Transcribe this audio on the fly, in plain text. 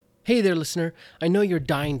Hey there, listener. I know you're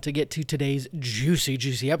dying to get to today's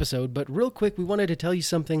juicy episode, but real quick, we wanted to tell you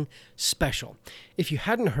something special. If you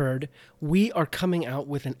hadn't heard, we are coming out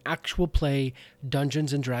with an actual play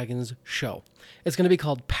Dungeons & Dragons show. It's going to be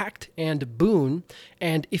called Pact and Boon,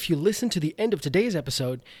 and if you listen to the end of today's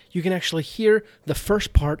episode, you can actually hear the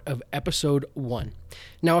first part of episode 1.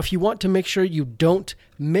 Now, if you want to make sure you don't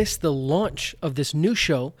miss the launch of this new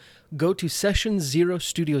show, go to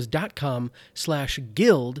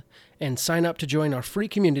sessionzerostudios.com/guild and sign up to join our free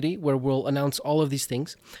community where we'll announce all of these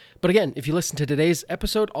things. But again, if you listen to today's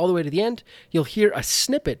episode all the way to the end, you'll hear a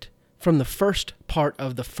snippet from the first part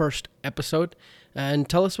of the first episode and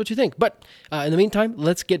tell us what you think. But in the meantime,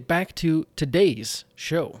 let's get back to today's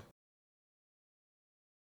show.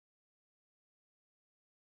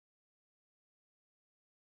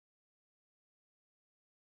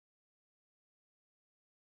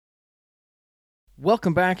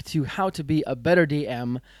 Welcome back to How to Be a Better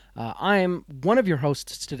DM. I'm one of your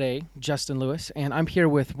hosts today, Justin Lewis, and I'm here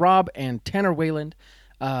with Rob and Tanner Wayland.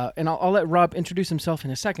 And I'll let Rob introduce himself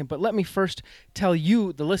in a second, but let me first tell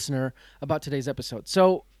you, the listener, about today's episode.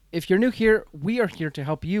 So if you're new here, we are here to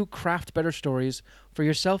help you craft better stories for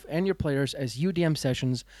yourself and your players as you DM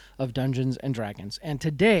sessions of Dungeons & Dragons. And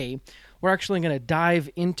today, we're actually going to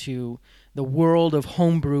dive into the world of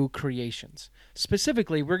homebrew creations.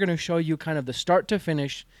 Specifically, we're going to show you kind of the start to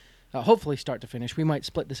finish, hopefully start to finish. We might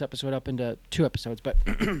split this episode up into 2 episodes, but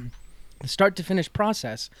the start to finish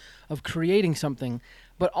process of creating something,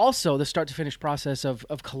 but also the start to finish process of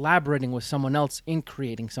collaborating with someone else in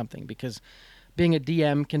creating something, because being a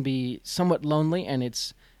DM can be somewhat lonely, and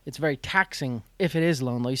it's very taxing if it is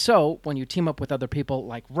lonely. So when you team up with other people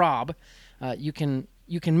like Rob, you can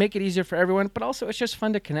make it easier for everyone, but also it's just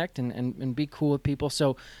fun to connect and be cool with people.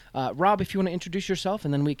 So, Rob, if you want to introduce yourself,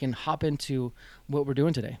 and then we can hop into what we're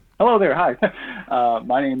doing today. Hello there. Hi.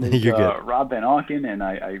 My name is Rob Van Auchen, and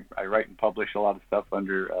I write and publish a lot of stuff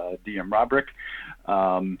under DM Robrick.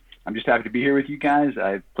 I'm just happy to be here with you guys.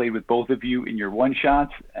 I've played with both of you in your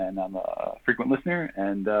one-shots, and I'm a frequent listener,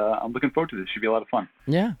 and I'm looking forward to this. It should be a lot of fun.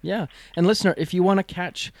 Yeah. And listener, if you want to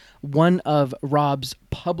catch one of Rob's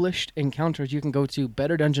published encounters, you can go to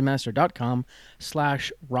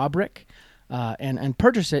betterdungeonmaster.com/Robrick and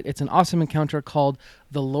purchase it. It's an awesome encounter called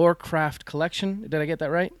the Lorecraft Collection. Did I get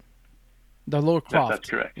that right? The Lorecraft. That's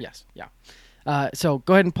correct. Yes, yeah. So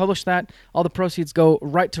go ahead and publish that. All the proceeds go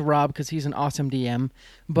right to Rob because he's an awesome DM.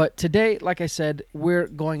 But today, like I said, we're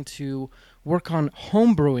going to work on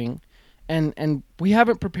homebrewing, and we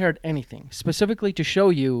haven't prepared anything specifically to show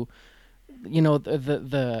you,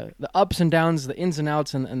 the ups and downs, the ins and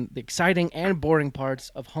outs, and the exciting and boring parts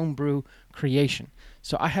of homebrew creation.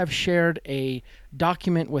 So I have shared a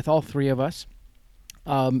document with all 3 of us.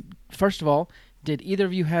 First of all, did either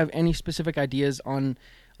of you have any specific ideas on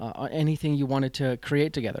anything you wanted to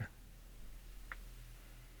create together?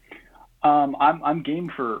 I'm game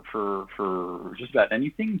for just about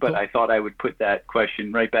anything, but cool. I thought I would put that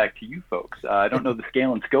question right back to you folks. I don't know the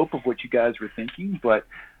scale and scope of what you guys were thinking, but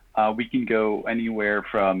we can go anywhere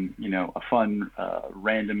from a fun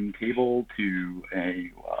random table to a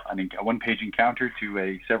one-page encounter to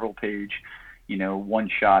a several-page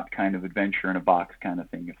one-shot kind of adventure in a box kind of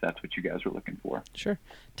thing, if that's what you guys were looking for. Sure.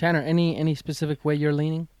 Tanner, any specific way you're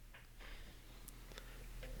leaning?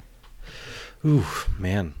 Ooh,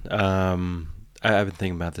 man. I've been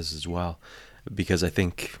thinking about this as well, because I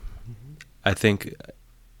think,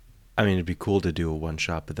 it'd be cool to do a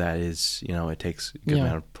one-shot, but that is, it takes a good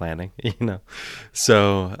amount of planning,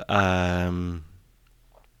 So,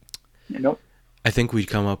 Nope. I think we'd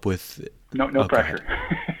come up with... No pressure.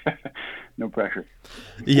 No pressure.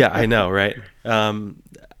 Yeah, I know, right? I'm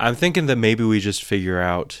thinking that maybe we just figure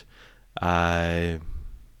out,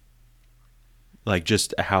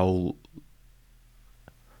 just how,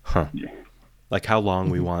 like how long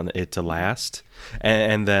we want it to last,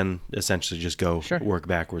 and then essentially just go work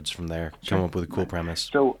backwards from there. Come up with a cool premise.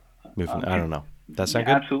 So, I don't know. That sound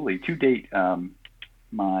good? Absolutely. To date, I don't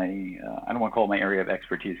want to call it my area of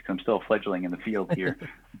expertise because I'm still fledgling in the field here,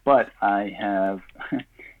 but I have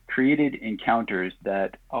created encounters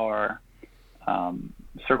that are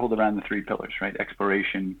circled around the 3 pillars, right?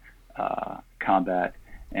 Exploration, combat,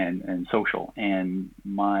 and social. And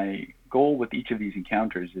my goal with each of these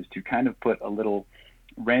encounters is to kind of put a little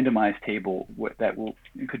randomized table that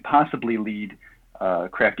could possibly lead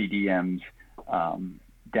crafty DMs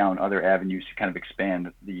down other avenues to kind of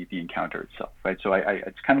expand the encounter itself, right? So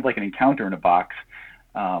it's kind of like an encounter in a box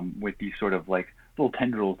with these sort of like little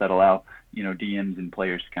tendrils that allow DMs and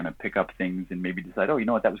players to kind of pick up things and maybe decide,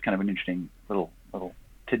 that was kind of an interesting little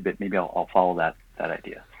tidbit. Maybe I'll follow that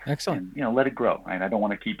idea. Excellent. and let it grow. Right? I don't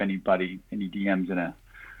want to keep any DMs in a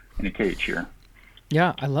cage here.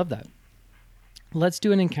 Yeah, I love that. Let's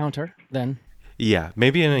do an encounter then. Yeah,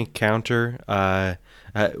 maybe an encounter.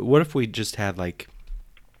 What if we just had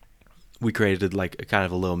we created a kind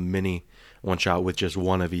of a little mini one shot with just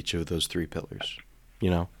one of each of those three pillars?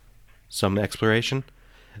 Some exploration,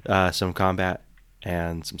 some combat,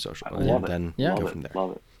 and some social, and then go from there.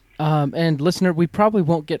 Love it. And listener, we probably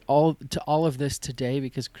won't get all of this today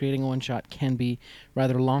because creating a one shot can be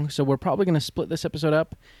rather long. So we're probably going to split this episode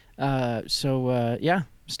up.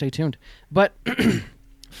 Stay tuned. But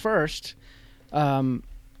first,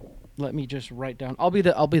 let me just write down. I'll be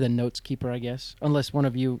the notes keeper, I guess, unless one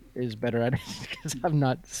of you is better at it, because I'm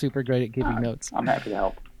not super great at keeping notes. I'm happy to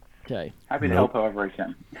help. Okay. Happy to help however I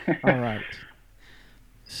can. All right.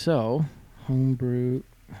 So, Homebrew.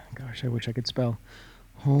 Gosh, I wish I could spell.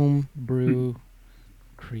 Homebrew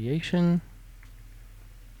creation.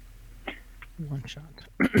 One shot.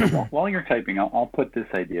 While you're typing, I'll put this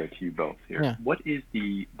idea to you both here. Yeah. What is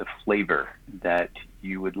the flavor that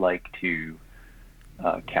you would like to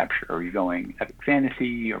capture? Are we going epic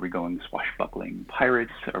fantasy? Are we going swashbuckling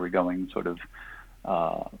pirates? Are we going sort of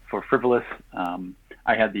for frivolous?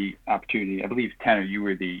 I had the opportunity. I believe, Tanner, you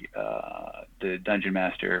were the dungeon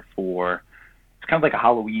master for. It's kind of like a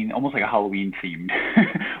Halloween, almost like a Halloween themed.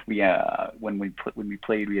 When we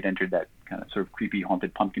played, we had entered that kind of sort of creepy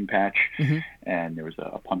haunted pumpkin patch, and there was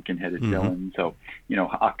a pumpkin-headed villain. So,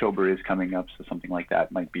 October is coming up, so something like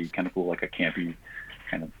that might be kind of cool, like a campy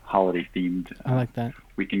kind of holiday themed. I like that.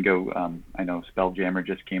 We can go. I know Spelljammer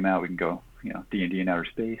just came out. We can go. D&D in outer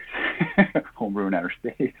space, Homebrew in outer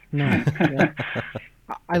space. No, yeah.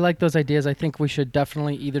 I like those ideas. I think we should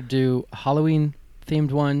definitely either do a Halloween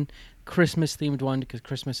themed one, Christmas themed one, because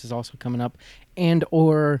Christmas is also coming up, and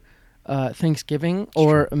or Thanksgiving,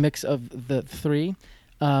 or a mix of the three.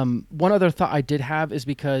 One other thought I did have is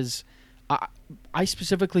because I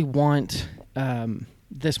specifically want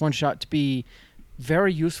this one shot to be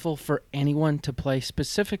very useful for anyone to play,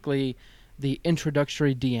 specifically the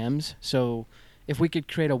introductory DMs. So if we could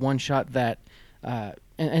create a one shot that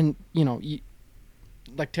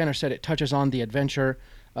like Tanner said, it touches on the adventure,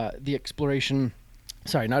 the exploration.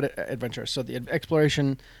 Sorry, not adventure. So the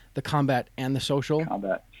exploration, the combat, and the social.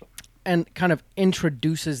 And kind of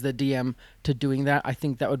introduces the DM to doing that. I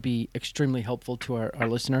think that would be extremely helpful to our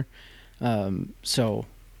listener. Those are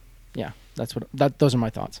my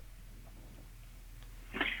thoughts.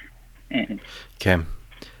 Okay.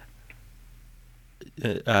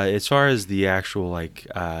 As far as the actual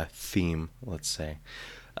theme, let's say,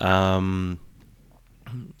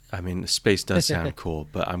 space does sound cool,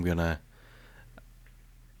 but I'm gonna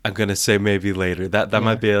say maybe later. That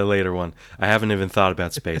might be a later one. I haven't even thought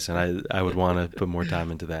about space, and I would want to put more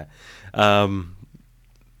time into that.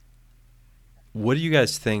 What do you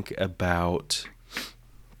guys think about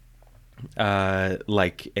an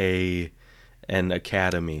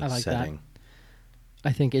academy setting? That.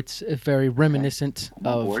 I think it's very reminiscent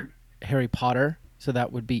of Harry Potter, so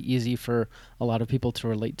that would be easy for a lot of people to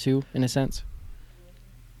relate to, in a sense.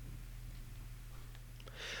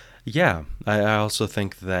 Yeah, I also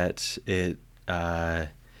think that it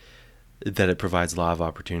provides a lot of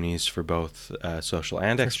opportunities for both social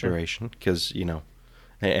and exploration, because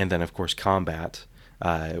and then of course combat,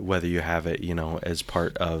 whether you have it as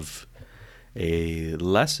part of a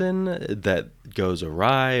lesson that goes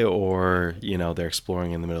awry, or they're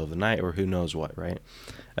exploring in the middle of the night, or who knows what, right?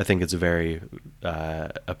 I think it's a very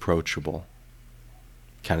approachable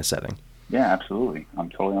kind of setting. Yeah, absolutely. I'm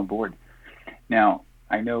totally on board. Now,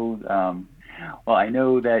 I know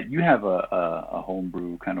that you have a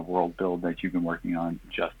homebrew kind of world build that you've been working on,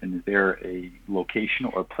 Justin. Is there a location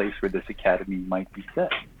or a place where this academy might be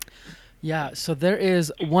set? Yeah, so there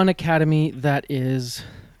is one academy that is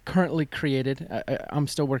currently created. I'm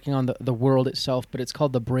still working on the world itself, but it's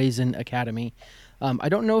called the Brazen Academy. I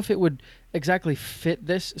don't know if it would exactly fit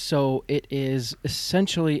this, so it is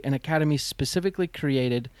essentially an academy specifically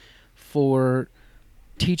created for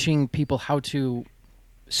teaching people how to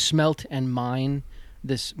smelt and mine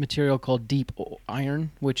this material called deep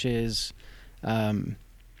iron, which is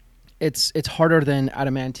it's harder than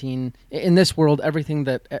adamantine. In this world,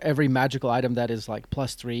 every magical item that is like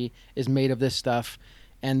 +3 is made of this stuff,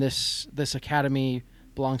 and this academy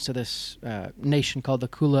belongs to this nation called the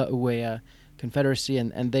Kula Uwea Confederacy,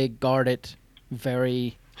 and they guard it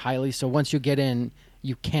very highly. So once you get in,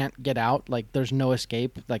 you can't get out. Like, there's no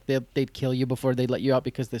escape. Like, they'd kill you before they'd let you out,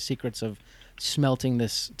 because the secrets of smelting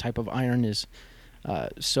this type of iron is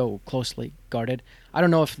so closely guarded. I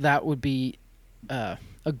don't know if that would be a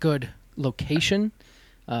good location,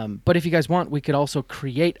 But if you guys want, we could also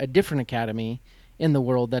create a different academy in the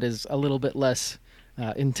world that is a little bit less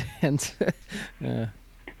intense.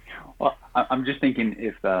 Well, I'm just thinking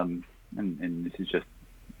if, and this is just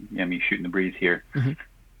me shooting the breeze here,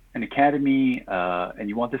 an academy, and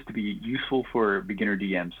you want this to be useful for beginner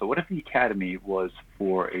DMs. So what if the academy was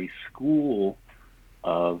for a school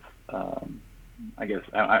of, I guess,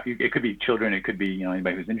 it could be children, it could be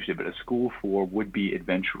anybody who's interested, but a school for would-be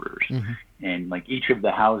adventurers. And like each of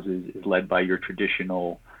the houses is led by your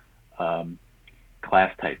traditional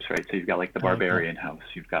class types, right? So you've got like the barbarian house,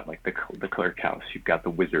 you've got like the clerk house, you've got the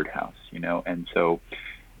wizard house, and so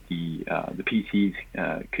the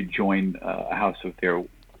PCs could join a house of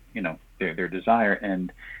their desire,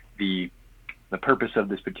 and the purpose of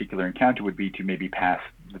this particular encounter would be to maybe pass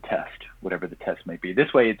the test, whatever the test might be.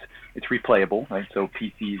 This way it's replayable, right? So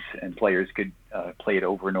PCs and players could play it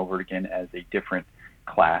over and over again as a different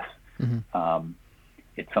class.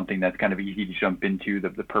 It's something that's kind of easy to jump into.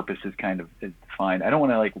 The purpose is kind of is defined. I don't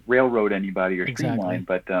want to like railroad anybody or streamline,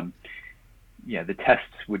 but the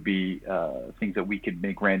tests would be things that we could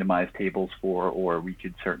make randomized tables for, or we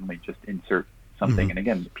could certainly just insert something. And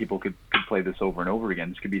again, people could play this over and over again.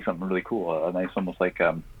 This could be something really cool. A nice, almost like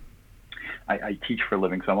I teach for a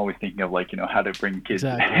living, so I'm always thinking of like how to bring kids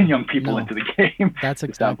and young people into the game. That's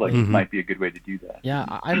It sounds like it might be a good way to do that. Yeah,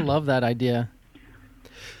 I love that idea.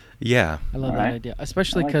 Yeah, I love that idea,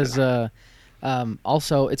 especially because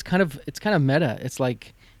also it's kind of meta. It's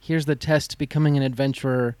like, here's the test, becoming an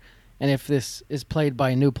adventurer, and if this is played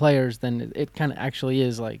by new players, then it kind of actually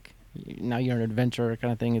is like, now you're an adventurer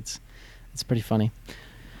kind of thing. It's pretty funny.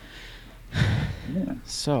 Yeah.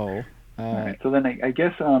 So. All right. So then I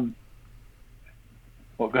guess. Well,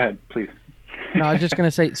 go ahead, please. No, I was just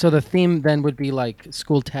gonna say. So the theme then would be like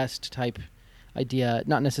school test type idea,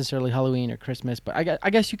 not necessarily Halloween or Christmas, but I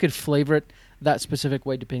guess you could flavor it that specific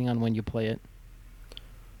way depending on when you play it.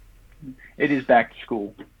 It is back to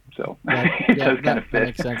school, so it does kind of fit. That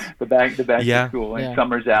makes sense. The back to school, and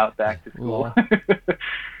summer's out, back to school.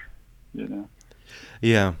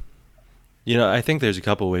 Yeah. I think there's a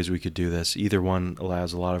couple ways we could do this. Either one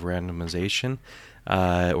allows a lot of randomization,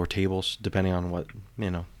 or tables, depending on what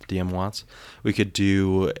DM wants. We could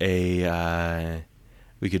do a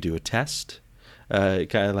test,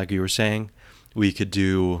 kind of like you were saying. We could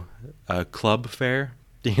do a club fair,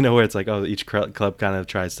 where it's like, each club kind of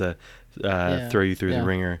tries to throw you through the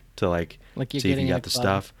ringer to like see if you got the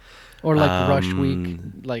stuff, or like Rush Week,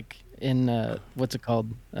 like in what's it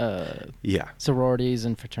called? Sororities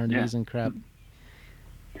and fraternities and crap.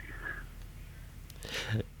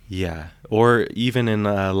 Yeah, or even in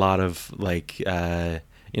a lot of like a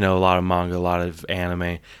lot of manga, a lot of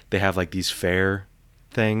anime, they have like these fair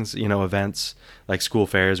things, events like school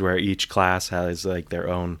fairs where each class has like their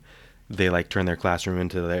own. They like turn their classroom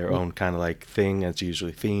into their own kind of like thing. It's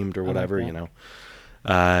usually themed or whatever,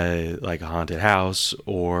 like a haunted house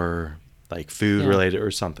or like food related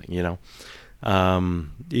or something,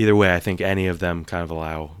 Either way, I think any of them kind of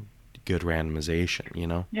allow good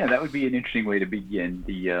randomization, Yeah, that would be an interesting way to begin.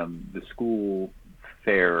 The school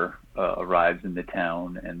fair arrives in the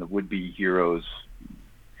town, and the would-be heroes,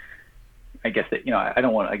 I guess that, I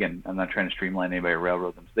don't want, again, I'm not trying to streamline anybody or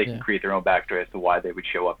railroad them, so they can create their own backstory as to why they would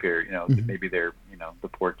show up here. Maybe they're, the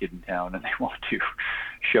poor kid in town and they want to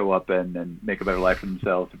show up and make a better life for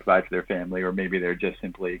themselves to provide for their family, or maybe they're just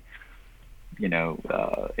simply,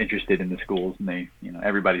 interested in the schools, and they,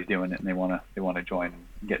 everybody's doing it, and they want to join and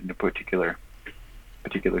get into a particular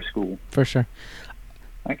school. For sure.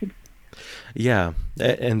 I could. Yeah,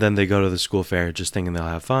 and then they go to the school fair just thinking they'll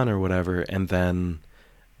have fun or whatever, and then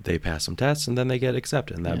they pass some tests, and then they get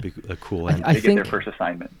accepted, and that'd be a cool end. They get their first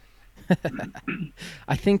assignment.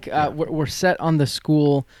 I think we're set on the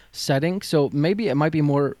school setting, so maybe it might be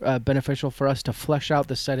more beneficial for us to flesh out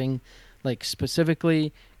the setting, like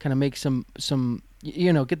specifically, kind of make some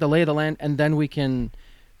get the lay of the land, and then we can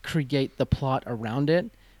create the plot around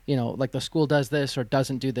it. Like the school does this or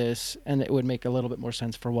doesn't do this, and it would make a little bit more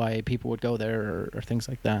sense for why people would go there or things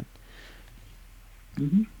like that.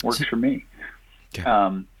 Works for me. Okay.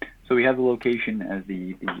 So we have the location as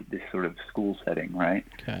this sort of school setting, right?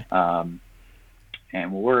 Okay.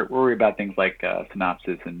 And we'll worry about things like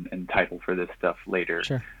synopsis and title for this stuff later.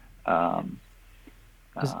 Sure.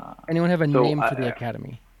 Does anyone have a name for the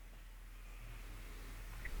academy?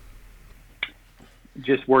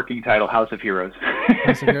 Just working title: House of Heroes.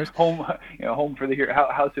 House of Heroes. Home for the hero.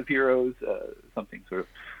 House of Heroes. Something sort of.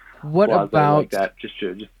 What about like that? Just.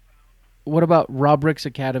 What about Robrick's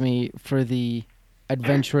Academy for the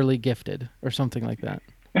Adventurely Gifted, or something like that?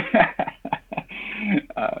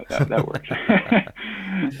 That works.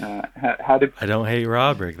 how to I don't hate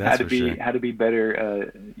Robrick, that's for sure. how to be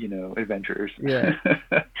better, adventurers. Yeah.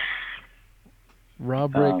 Um,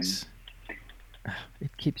 Robrick's.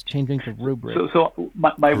 It keeps changing to rubric. so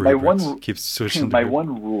my Rubrics one keeps switching to my rubric.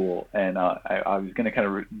 one rule, and I was going to kind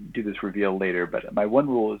of do this reveal later, but my one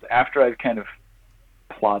rule is after I've kind of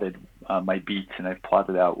plotted my beats and I've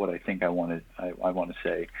plotted out what I think I want to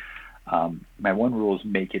say. My one rule is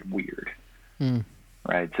make it weird. Mm.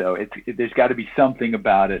 Right. So there's got to be something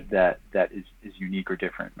about it that is unique or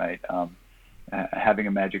different, right? Having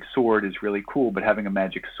a magic sword is really cool, but having a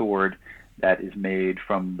magic sword that is made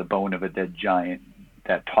from the bone of a dead giant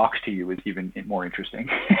that talks to you is even more interesting.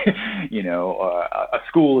 A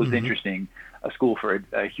school is interesting. A school for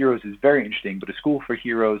heroes is very interesting, but a school for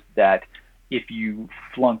heroes that if you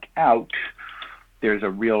flunk out, there's a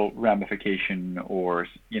real ramification, or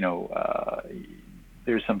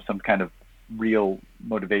there's some kind of real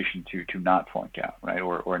motivation to not flunk out, right,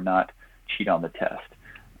 or not cheat on the test.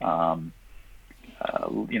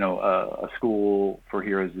 A school for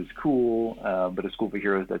heroes is cool, but a school for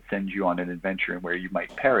heroes that sends you on an adventure where you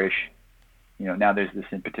might perish, now there's this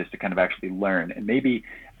impetus to kind of actually learn. And maybe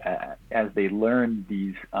as they learn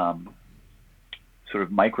these sort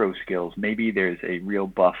of micro skills, maybe there's a real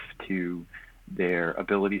buff to their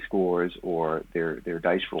ability scores or their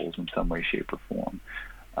dice rolls in some way, shape, or form.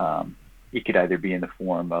 It could either be in the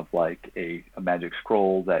form of like a magic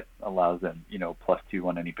scroll that allows them, +2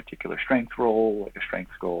 on any particular strength roll, like a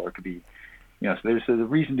strength scroll, or it could be, so there's a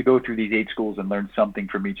reason to go through these 8 schools and learn something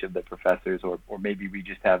from each of the professors, or maybe we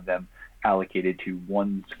just have them allocated to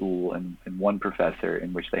one school and one professor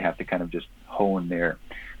in which they have to kind of just hone their,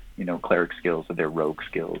 cleric skills or their rogue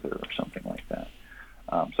skills or something like that.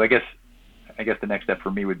 So I guess the next step for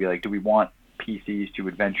me would be like, do we want PCs to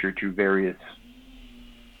adventure to various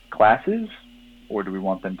classes, or do we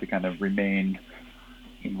want them to kind of remain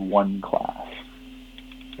in one class?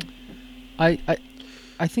 I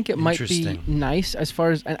think it might be nice as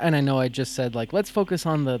far as, and I know I just said like let's focus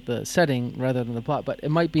on the setting rather than the plot, but it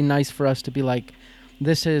might be nice for us to be like,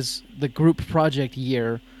 this is the group project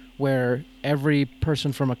year where every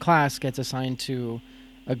person from a class gets assigned to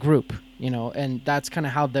a group, and that's kind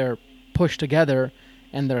of how they're pushed together.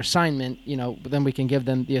 And their assignment, then we can give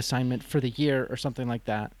them the assignment for the year or something like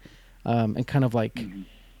that. And kind of like,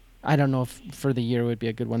 I don't know if for the year would be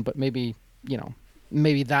a good one, but maybe,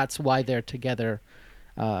 maybe that's why they're together.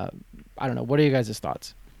 I don't know. What are you guys'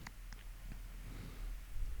 thoughts?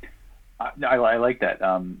 I like that.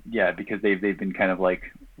 Yeah, because they've been kind of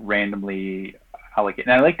like randomly allocated.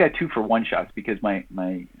 And I like that too for one shots, because my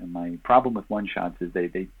problem with one shots is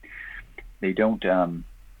they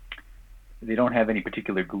don't have any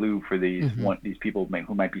particular glue for these these people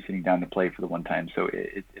who might be sitting down to play for the one time. So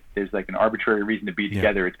if there's like an arbitrary reason to be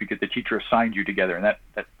together, it's because the teacher assigned you together, and that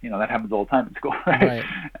happens all the time in school, right?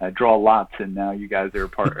 Draw lots, and now you guys are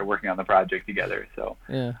working on the project together. So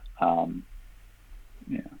yeah.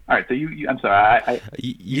 Yeah. All right. So I'm sorry.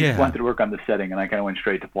 You wanted to work on the setting, and I kind of went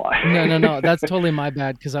straight to plot. No. That's totally my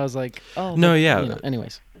bad, because I was like, oh no, yeah.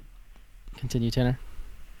 Anyways, continue, Tanner.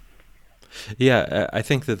 Yeah, I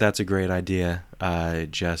think that's a great idea.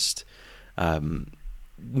 Just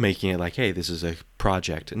making it like, hey, this is a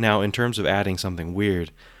project. Now, in terms of adding something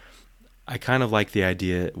weird, I kind of like the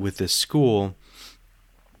idea with this school.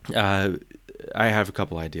 I have a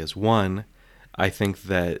couple ideas. One, I think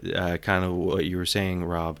that kind of what you were saying,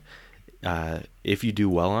 Rob, if you do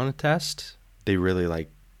well on a test, they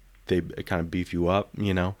kind of beef you up,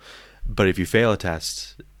 But if you fail a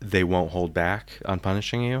test, they won't hold back on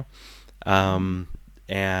punishing you.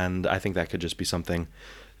 And I think that could just be something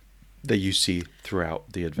that you see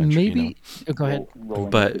throughout the adventure. Maybe go ahead.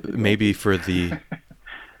 But maybe for the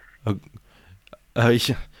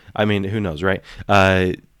I mean, who knows, right?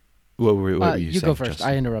 What were you saying? You go first. Justin?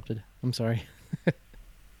 I interrupted. I'm sorry.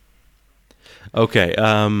 Okay.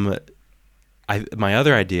 My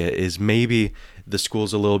other idea is maybe the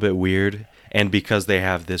school's a little bit weird, and because they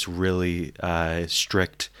have this really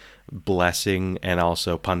strict blessing and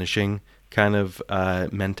also punishing kind of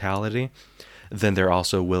mentality, then they're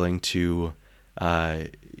also willing to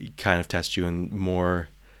kind of test you in more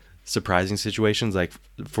surprising situations. Like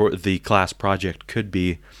for the class project could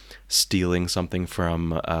be stealing something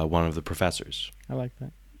from one of the professors. I like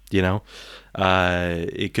that.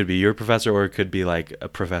 It could be your professor, or it could be like a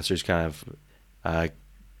professor's kind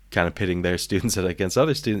of pitting their students against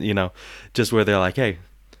other students, just where they're like, hey,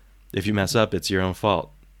 if you mess up, it's your own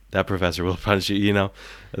fault. That professor will punish you, that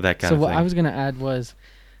kind of thing. So what I was going to add was,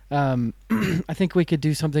 I think we could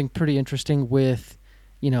do something pretty interesting with,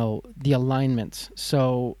 the alignments.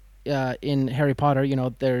 So in Harry Potter,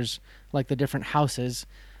 there's like the different houses.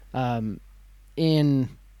 In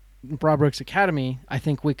Robrick's Academy, I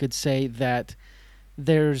think we could say that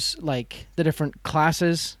there's like the different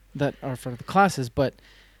classes that are for the classes, but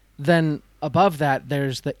then above that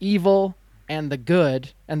there's the evil and the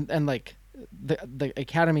good, and like the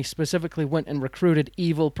academy specifically went and recruited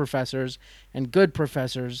evil professors and good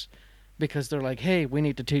professors because they're like, hey, we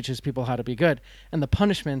need to teach these people how to be good. And the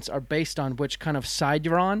punishments are based on which kind of side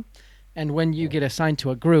you're on. And when you get assigned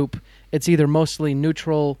to a group, it's either mostly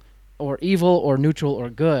neutral or evil or neutral or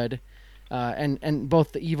good. And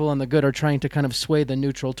both the evil and the good are trying to kind of sway the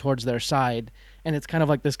neutral towards their side. And it's kind of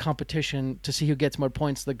like this competition to see who gets more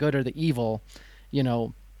points, the good or the evil, you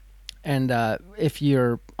know. And if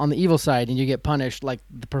you're on the evil side and you get punished, like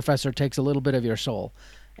the professor takes a little bit of your soul.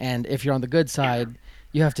 And if you're on the good side,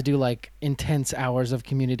 you have to do like intense hours of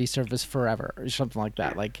community service forever or something like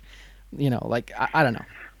that. Like, you know, like, I don't know.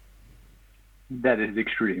 That is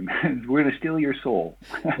extreme. We're going to steal your soul.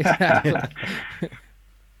 Exactly.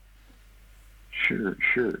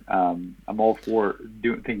 Sure. I'm all for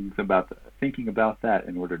thinking about that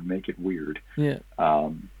in order to make it weird. Yeah.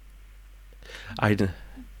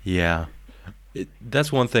 Yeah.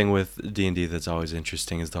 That's one thing with D&D that's always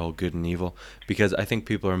interesting is the whole good and evil, because I think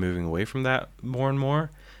people are moving away from that more and more.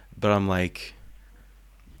 But I'm like,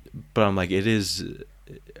 it is,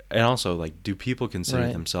 and also like, do people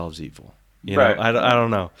consider themselves evil? You know, I don't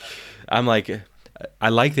know. I'm like, I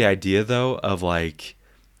like the idea though of like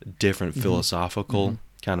different philosophical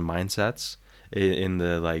kind of mindsets in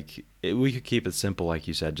the like. We could keep it simple, like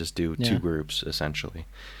you said, just do two groups essentially,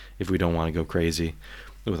 if we don't want to go crazy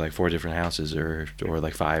with like 4 different houses or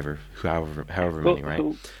like 5 or however many, right?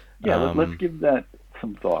 So, let's give that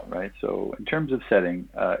some thought, right? So in terms of setting,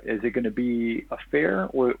 is it going to be a fair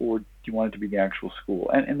or do you want it to be the actual school?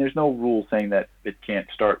 And there's no rule saying that it can't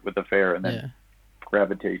start with a fair and then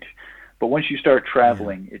gravitate. But once you start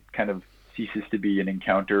traveling, it kind of ceases to be an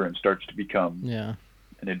encounter and starts to become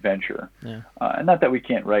an adventure. Yeah. And not that we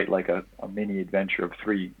can't write like a mini adventure of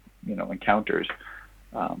 3, encounters.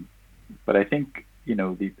 But I think,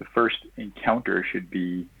 the first encounter should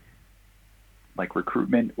be like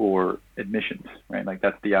recruitment or admissions, right? Like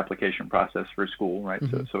that's the application process for school, right?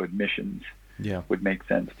 So admissions would make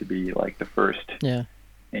sense to be like the first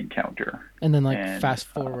encounter. And then fast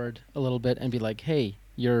forward a little bit and be like, hey,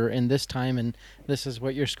 you're in this time and this is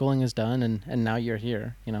what your schooling has done and now you're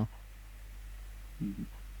here, Yeah.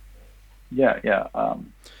 Go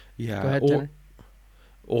ahead, Tanner.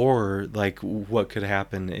 Or like what could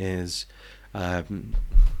happen is in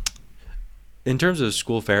terms of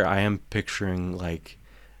school fair, I am picturing like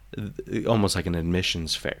almost like an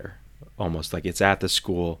admissions fair, almost like it's at the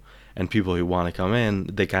school and people who want to come in,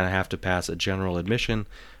 they kind of have to pass a general admission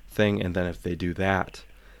thing. And then if they do that,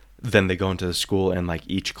 then they go into the school and like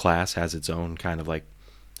each class has its own kind of like,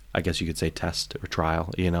 I guess you could say test or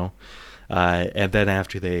trial, and then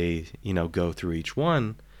after they, go through each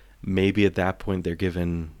one, maybe at that point they're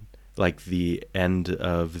given like the end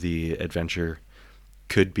of the adventure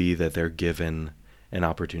could be that they're given an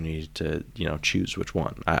opportunity to, choose which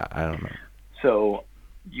one. I don't know. So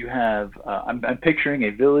you have, I'm picturing a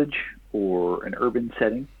village or an urban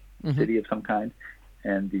setting, city of some kind,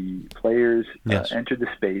 and the players enter the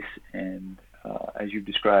space, and as you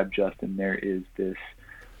described, Justin, there is this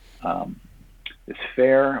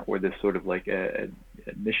fair or this sort of like a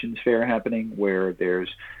admissions fair happening where there's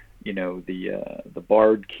the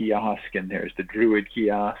bard kiosk and there's the druid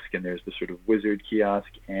kiosk and there's the sort of wizard kiosk,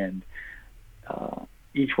 and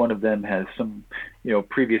each one of them has some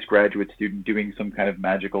previous graduate student doing some kind of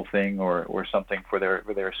magical thing or something for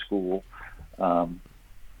their school, and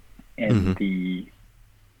the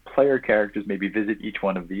player characters maybe visit each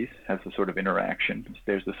one of these, has a sort of interaction.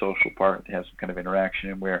 There's the social part, they have some kind of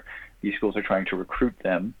interaction where these schools are trying to recruit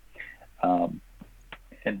them,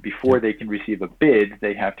 and before they can receive a bid,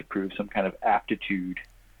 they have to prove some kind of aptitude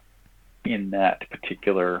in that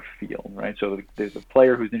particular field, right? So there's a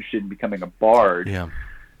player who's interested in becoming a bard.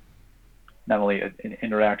 Not only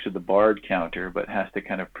interacts with the bard counter, but has to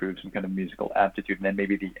kind of prove some kind of musical aptitude. And then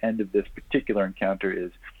maybe the end of this particular encounter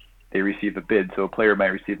is they receive a bid. So a player might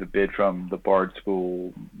receive a bid from the bard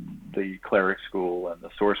school, the cleric school, and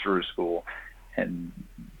the sorcerer school, and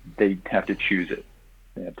they have to choose it.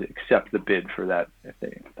 They have to accept the bid for that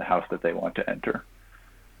the house that they want to enter.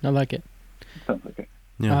 I like it. Sounds like it.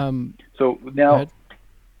 Yeah. So now,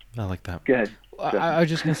 I like that. Go ahead. I was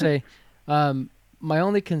just gonna say, my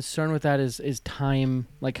only concern with that is time.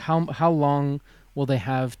 Like how long will they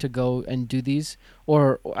have to go and do these?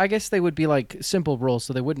 Or I guess they would be like simple rolls,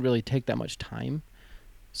 so they wouldn't really take that much time.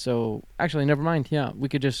 So actually, never mind. Yeah, we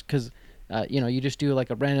could just because you just do like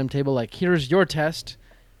a random table, like here's your test,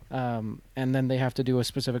 and then they have to do a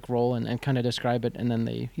specific roll and kind of describe it, and then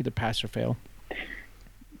they either pass or fail.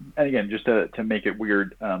 And again, just to make it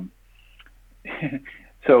weird,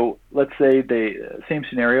 so let's say same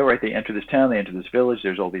scenario, right? They enter this town, they enter this village.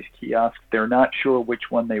 There's all these kiosks. They're not sure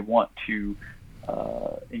which one they want to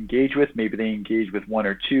engage with. Maybe they engage with one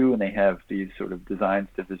or two, and they have these sort of designs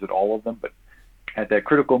to visit all of them. But at that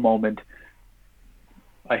critical moment,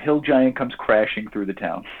 a hill giant comes crashing through the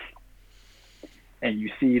town, and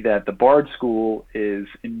you see that the Bard School is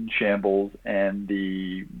in shambles and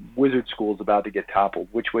the Wizard School is about to get toppled.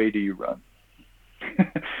 Which way do you run?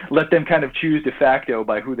 Let them kind of choose de facto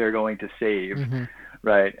by who they're going to save,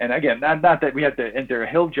 right? And again, not that we have to enter a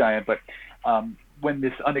hill giant, but when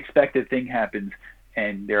this unexpected thing happens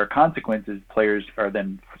and there are consequences, players are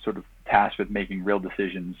then sort of tasked with making real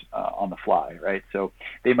decisions on the fly, right? So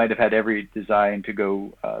they might have had every design to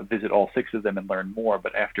go visit all 6 of them and learn more,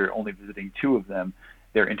 but after only visiting 2 of them,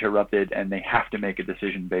 they're interrupted and they have to make a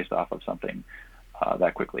decision based off of something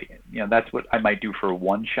that quickly. That's what I might do for a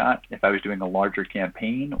one shot. If I was doing a larger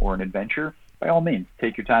campaign or an adventure, by all means,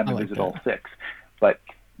 take your time and visit all 6. But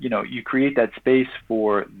you create that space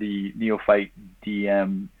for the neophyte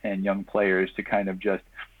DM and young players to kind of just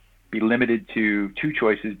be limited to 2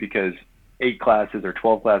 choices, because 8 classes or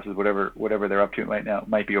 12 classes, whatever they're up to right now,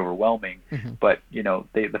 might be overwhelming. But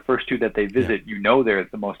the first 2 that they visit, they're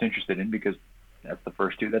the most interested in, because that's the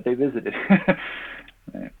first 2 that they visited.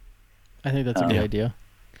 Right. I think that's a good idea.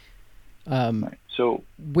 Right. So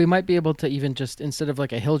we might be able to even just, instead of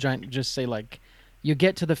like a hill giant, just say like, you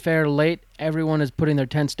get to the fair late, everyone is putting their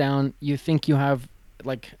tents down, you think you have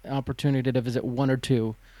like an opportunity to visit 1 or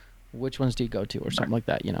 2, which ones do you go to, or something like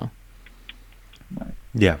that, Right.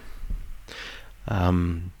 Yeah.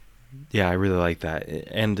 Yeah, I really like that.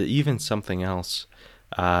 And even something else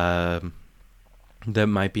that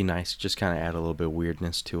might be nice, just kind of add a little bit of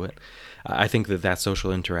weirdness to it. I think that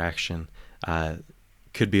social interaction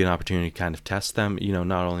could be an opportunity to kind of test them,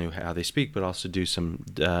 not only how they speak, but also do some,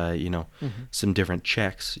 some different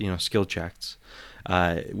checks, skill checks,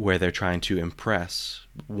 where they're trying to impress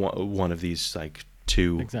one of these, like,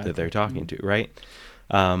 2 that they're talking to, right?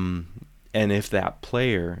 And if that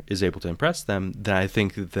player is able to impress them, then I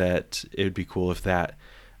think that it would be cool if that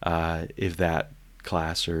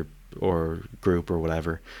class or group or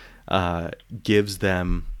whatever gives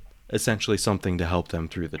them essentially something to help them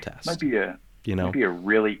through the test. Might be a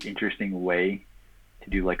really interesting way to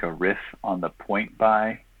do like a riff on the point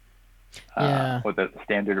buy, or the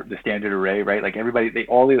standard array, right? Like everybody,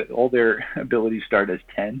 all their abilities start as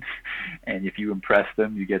 10, and if you impress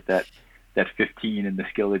them, you get that 15 in the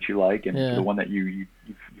skill that you like, and the one that you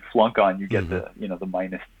flunk on, you get the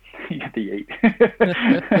minus, you get the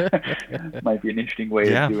 8. Might be an interesting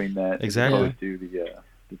way of doing that, exactly, as opposed to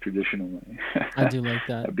the traditional way. I do like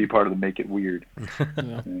that. That'd be part of the make it weird.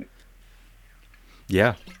 Yeah.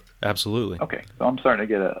 Yeah, absolutely. Okay, so I'm starting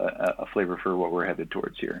to get a flavor for what we're headed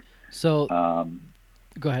towards here. So,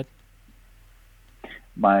 go ahead.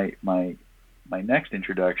 My next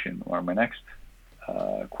introduction, or my next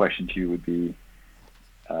question to you would be,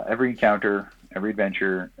 every encounter, every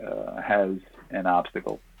adventure has an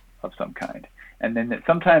obstacle of some kind, and then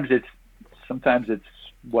sometimes it's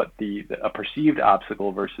what a perceived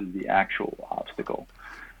obstacle versus the actual obstacle.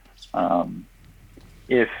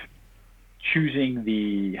 If choosing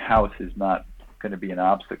the house is not going to be an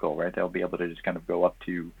obstacle, right? They'll be able to just kind of go up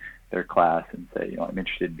to their class and say, I'm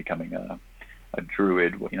interested in becoming a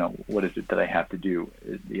druid. What is it that I have to do?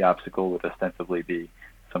 The obstacle would ostensibly be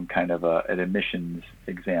some kind of an admissions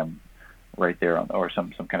exam right there, or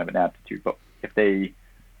some kind of an aptitude. But if they,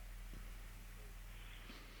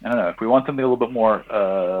 I don't know, if we want something a little bit more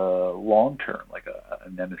long-term, like a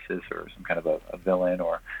nemesis or some kind of a villain,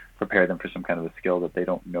 or prepare them for some kind of a skill that they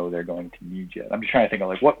don't know they're going to need yet. I'm just trying to think of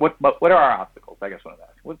like what are our obstacles? I guess what I'm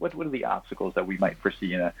asking. What are the obstacles that we might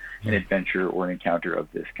foresee in an adventure or an encounter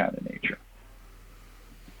of this kind of nature?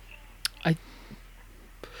 I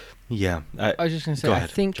was just going to say, I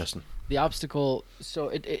think Justin. The obstacle, so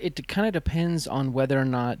it kind of depends on whether or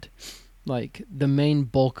not like the main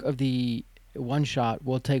bulk of the one shot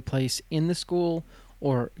will take place in the school,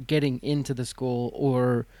 or getting into the school,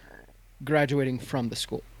 or graduating from the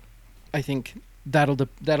school. I think that'll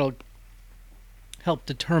help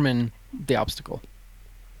determine the obstacle.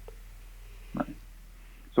 Right.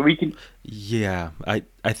 So we can. Yeah, I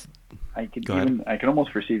can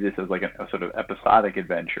almost foresee this as like a sort of episodic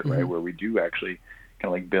adventure, right, where we do actually kind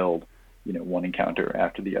of like build, one encounter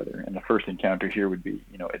after the other, and the first encounter here would be,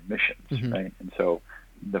 admissions, right, and so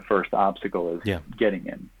the first obstacle is getting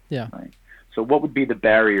in, right. So what would be the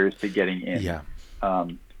barriers to getting in? Yeah.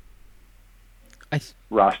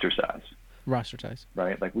 Roster size. Roster size.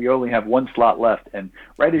 Right? Like we only have one slot left, and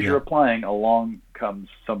right as Yeah. you're applying, along comes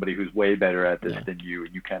somebody who's way better at this Yeah. than you,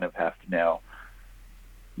 and you kind of have to now,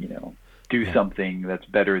 do Yeah. something that's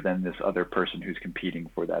better than this other person who's competing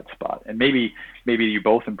for that spot. And maybe you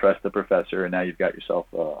both impress the professor, and now you've got yourself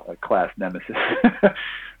a class nemesis,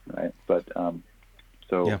 right? But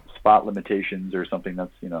so Yeah. spot limitations are something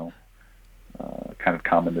that's kind of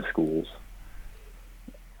common to schools.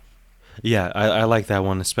 Yeah, I like that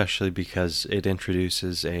one, especially because it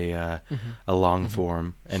introduces a long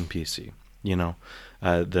form NPC.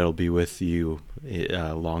 That'll be with you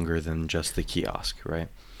longer than just the kiosk, right?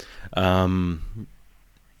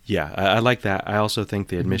 Yeah, I like that. I also think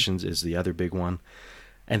the admissions is the other big one.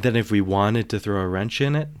 And then if we wanted to throw a wrench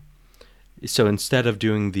in it, so instead of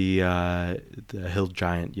doing the hill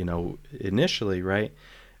giant, initially, right?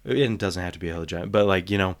 It doesn't have to be a hill giant, but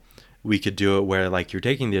we could do it where you're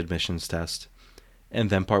taking the admissions test, and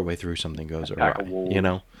then partway through something goes awry. Pack of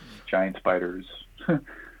wolves, giant spiders,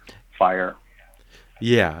 fire.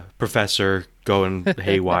 Yeah, professor going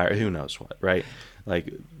haywire, who knows what, right?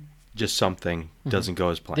 Just something doesn't go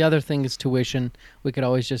as planned. The other thing is tuition. We could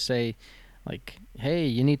always just say, hey,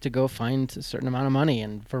 you need to go find a certain amount of money.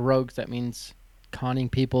 And for rogues, that means conning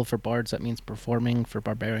people. For bards, that means performing. For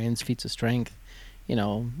barbarians, feats of strength.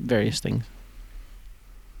 Various things.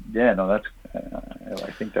 Yeah, no, that's.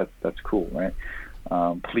 I think that's cool, right?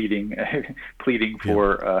 Pleading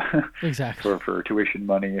for exactly for tuition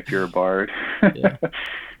money if you're a bard. Yeah.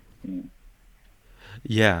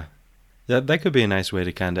 Yeah. That could be a nice way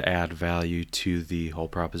to kind of add value to the whole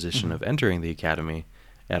proposition of entering the academy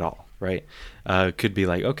at all, right? Could be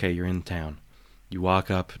okay, you're in town. You walk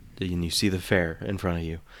up and you see the fair in front of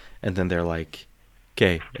you, and then they're like,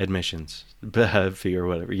 okay, admissions, fee or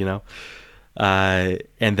whatever,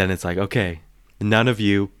 and then it's okay, none of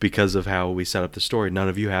you, because of how we set up the story, none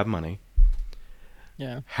of you have money.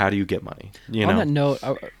 Yeah. How do you get money? On that note,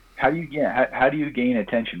 how do you gain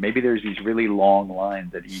attention? Maybe there's these really long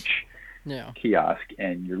lines at each kiosk,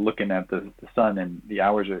 and you're looking at the sun, and the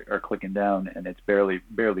hours are clicking down, and it's barely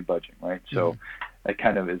budging, right? So that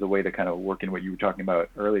kind of is a way to kind of work in what you were talking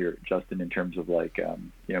about earlier, Justin, in terms of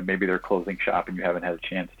maybe they're closing shop and you haven't had a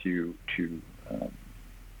chance to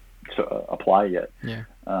apply yet. Yeah.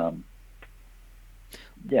 How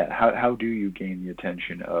do you gain the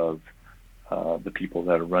attention of the people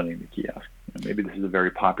that are running the kiosk? Maybe this is a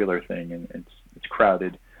very popular thing, and it's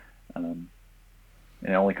crowded, and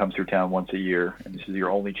it only comes through town once a year, and this is your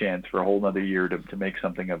only chance for a whole another year to make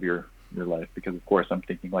something of your life. Because of course I'm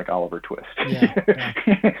thinking like Oliver Twist. Yeah.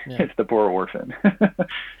 It's the poor orphan.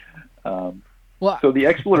 Well, so the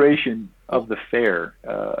exploration of the fair,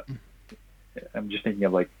 I'm just thinking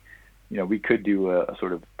of we could do a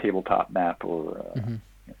sort of tabletop map or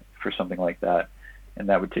for something like that, and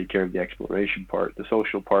that would take care of the exploration part. The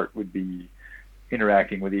social part would be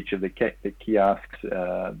interacting with each of the kiosks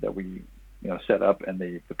that we set up, and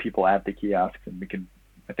the people at the kiosks, and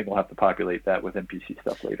I think we'll have to populate that with NPC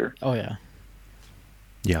stuff later. Oh yeah.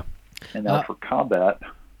 Yeah. And now for combat.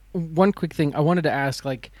 One quick thing I wanted to ask,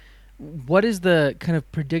 what is the kind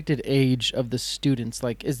of predicted age of the students?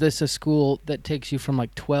 Is this a school that takes you from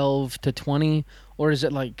 12 to 20, or is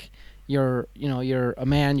it you're a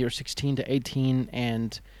man, you're 16 to 18,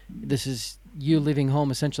 and this is you leaving home,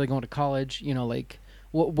 essentially going to college?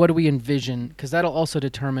 What do we envision? Because that'll also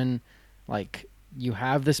determine, you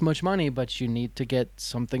have this much money, but you need to get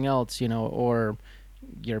something else, or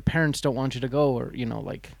your parents don't want you to go, or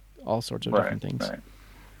all sorts of different things. Right.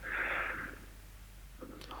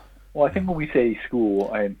 Well, I think when we say school,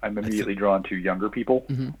 I'm immediately drawn to younger people,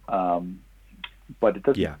 but it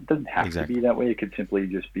doesn't have to be that way. It could simply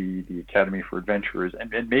just be the Academy for Adventurers,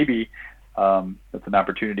 and maybe that's an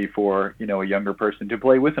opportunity for a younger person to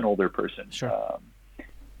play with an older person. Sure.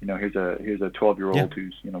 Here's a 12-year-old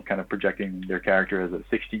who's kind of projecting their character as a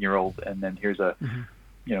 16-year-old, and then here's a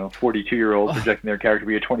 42-year-old projecting their character to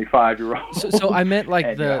be a 25-year-old. So I meant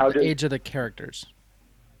the age of the characters.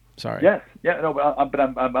 Sorry. Yes. Yeah. No. But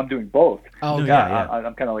I'm doing both. Oh, okay. Yeah.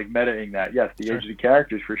 I'm kind of metaing that. Yes, the age of the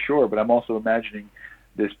characters for sure. But I'm also imagining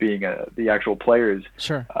this being the actual players.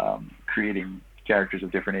 Sure. Creating characters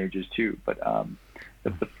of different ages too. But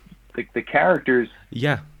the characters.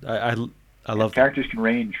 Yeah. I love characters can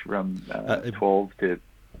range from 12 to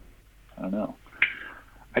I don't know.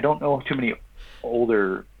 I don't know too many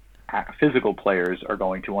older physical players are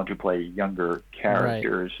going to want to play younger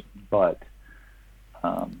characters, but.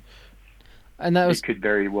 And that it could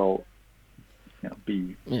very well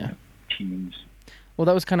be teens. Well,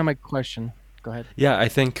 that was kind of my question. Go ahead. Yeah, I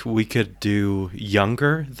think we could do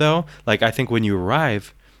younger, though. Like, I think when you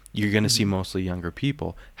arrive, you're going to see mostly younger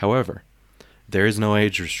people. However, there is no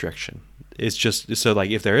age restriction. It's just, so,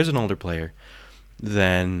 like, if there is an older player,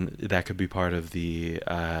 then that could be part of the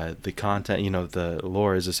content. You know, the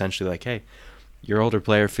lore is essentially like, hey, your older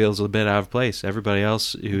player feels a bit out of place. Everybody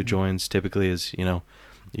else who joins typically is, you know,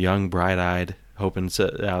 young, bright-eyed, hoping to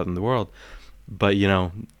set out in the world. But, you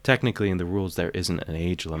know, technically in the rules there isn't an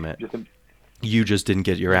age limit. You just didn't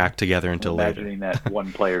get your act together until imagining later. that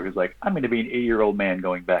one player who's like, I'm going to be an 80-year-old man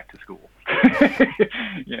going back to school.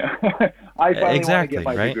 You know, I finally Exactly, want to get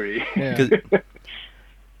my right? degree.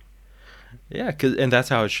 Yeah, and that's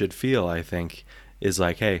how it should feel, I think, is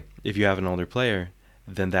like, hey, if you have an older player,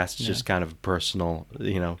 then that's just kind of a personal,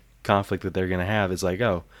 you know, conflict that they're going to have. It's like,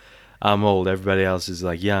 oh, I'm old, everybody else is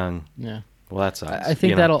like young. Yeah. Well, that sucks. I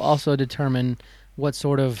think you know? that'll also determine what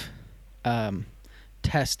sort of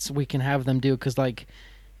tests we can have them do, because, like,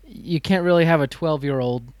 you can't really have a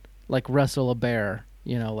 12-year-old, like, wrestle a bear,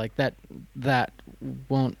 you know, like that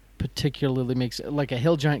won't particularly make sense. Like, a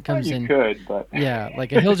hill giant comes in. You could, but... Yeah,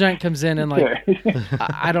 like, a hill giant comes in and, like,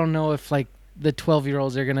 I don't know if, like, the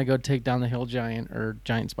 12-year-olds are going to go take down the hill giant or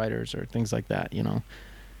giant spiders or things like that, you know.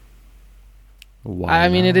 Why I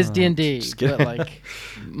mean, not? it is D&D, Just but, kidding. like,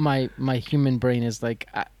 my human brain is like,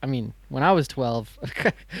 I mean, when I was 12,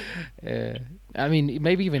 I mean,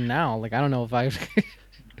 maybe even now, like, I don't know if I've...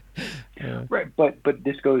 Right, but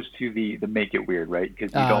this goes to the make it weird, right?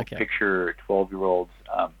 Because you don't picture 12-year-olds,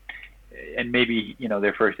 and maybe, you know,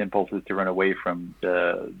 their first impulse is to run away from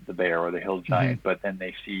the bear or the hill giant, but then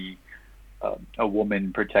they see a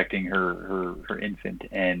woman protecting her infant,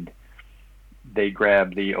 and they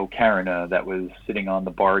grab the ocarina that was sitting on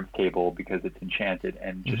the bard's table because it's enchanted,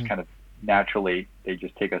 and just kind of naturally they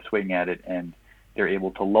just take a swing at it, and they're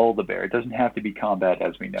able to lull the bear. It doesn't have to be combat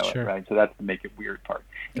as we know it, right? So that's the make it weird part.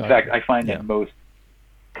 In fact, I find that most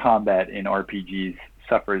combat in RPGs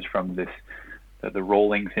suffers from this the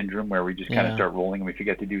rolling syndrome, where we just kind of start rolling and we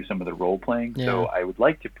forget to do some of the role playing. So I would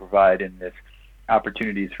like to provide in this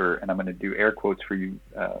opportunities for, and I'm going to do air quotes for you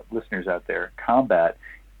listeners out there, combat,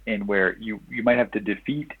 in where you might have to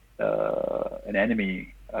defeat an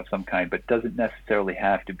enemy of some kind, but doesn't necessarily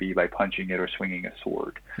have to be by punching it or swinging a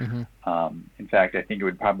sword. In fact, I think it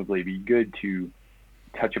would probably be good to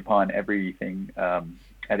touch upon everything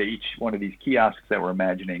at each one of these kiosks that we're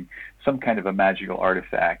imagining, some kind of a magical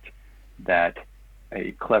artifact that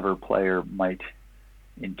a clever player might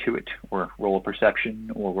intuit or roll a perception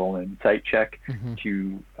or roll an insight check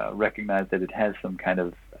to recognize that it has some kind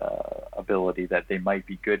of ability that they might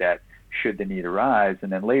be good at should the need arise.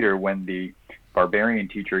 And then later, when the barbarian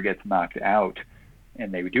teacher gets knocked out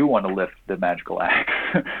and they do want to lift the magical axe,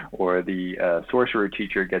 or the sorcerer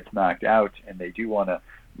teacher gets knocked out and they do want to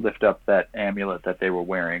lift up that amulet that they were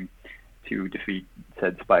wearing to defeat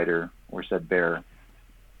said spider or said bear,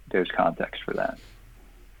 there's context for that.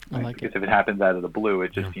 Right? Because if it happens out of the blue,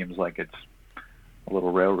 it just seems like it's a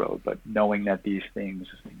little railroad. But knowing that these things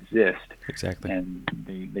exist, and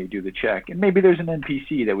they do the check, and maybe there's an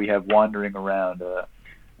NPC that we have wandering around, a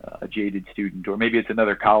jaded student, or maybe it's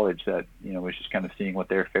another college that, you know, was just kind of seeing what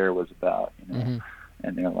their fair was about, you know,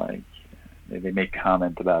 and they're like, they make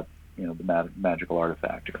comment about, you know, the magical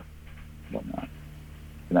artifact or whatnot,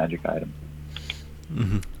 the magic item.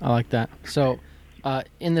 I like that. So,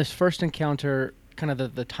 in this first encounter, kind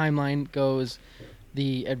of the timeline goes,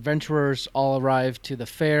 the adventurers all arrive to the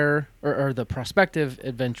fair, or the prospective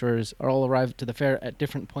adventurers are all arrived to the fair at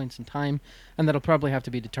different points in time, and that'll probably have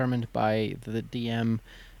to be determined by the DM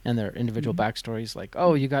and their individual backstories, like,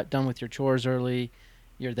 oh, you got done with your chores early,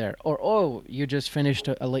 you're there. Or, oh, you just finished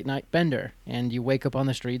a late night bender, and you wake up on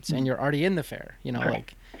the streets, and you're already in the fair, you know,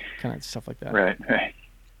 like, kind of stuff like that. Right.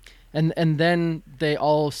 And then they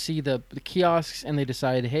all see the kiosks, and they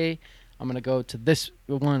decide, hey, I'm going to go to this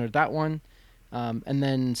one or that one, and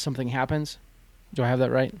then something happens. Do I have that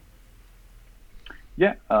right?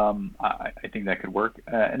 Yeah, I think that could work.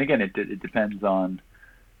 And again, it depends on,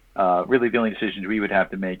 really the only decisions we would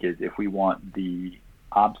have to make is if we want the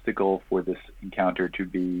obstacle for this encounter to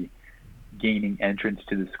be gaining entrance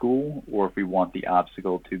to the school, or if we want the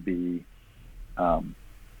obstacle to be some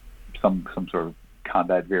sort of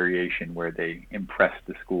combat variation where they impress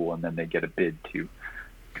the school and then they get a bid to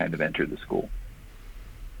kind of enter the school.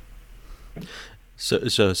 So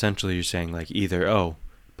essentially you're saying, like, either,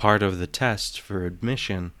 part of the test for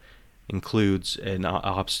admission includes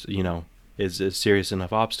is a serious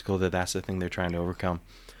enough obstacle that's the thing they're trying to overcome,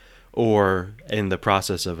 or in the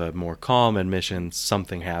process of a more calm admission,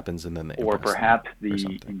 something happens and then they or perhaps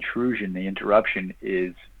the intrusion, the interruption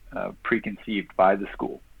is preconceived by the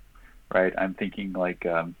school. right? I'm thinking like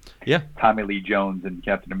Yeah. Tommy Lee Jones in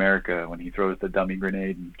Captain America when he throws the dummy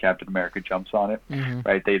grenade and Captain America jumps on it,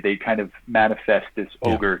 right? They kind of manifest this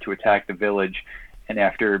ogre to attack the village, and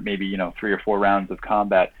after maybe 3 or 4 rounds of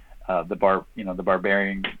combat, the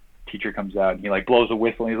barbarian teacher comes out and he like blows a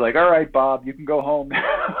whistle and he's like, "All right, Bob, you can go home."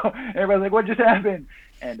 Everybody's like, "What just happened?"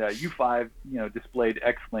 And you 5, displayed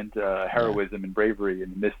excellent heroism and bravery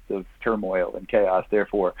in the midst of turmoil and chaos.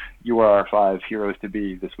 Therefore, you are our 5 heroes to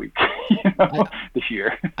be this week, this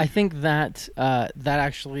year. I think that that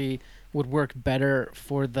actually would work better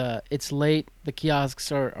for it's late, the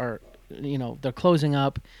kiosks are they're closing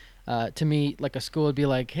up. To me, like a school would be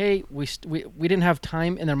like, hey, we didn't have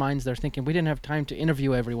time. In their minds, they're thinking we didn't have time to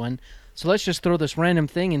interview everyone, so let's just throw this random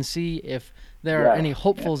thing and see if there are any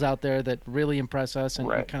hopefuls out there that really impress us and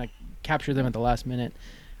kind of capture them at the last minute.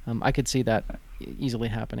 I could see that easily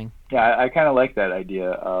happening. Yeah, I kind of like that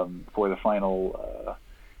idea for the final,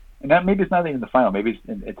 and that maybe it's not even the final. Maybe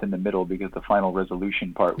it's in the middle, because the final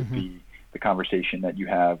resolution part would be the conversation that you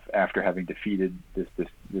have after having defeated this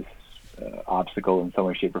obstacle in some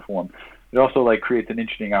way, shape, or form. It also like creates an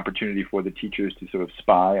interesting opportunity for the teachers to sort of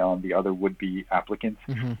spy on the other would-be applicants.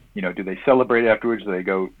 Do they celebrate afterwards? Do they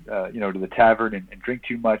go, to the tavern and drink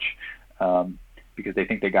too much because they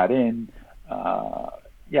think they got in?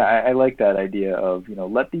 I like that idea of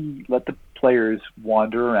let the players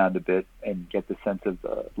wander around a bit and get the sense of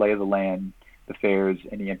the lay of the land, the fairs,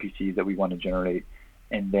 any NPCs that we want to generate,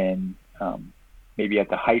 and then maybe at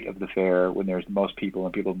the height of the fair, when there's the most people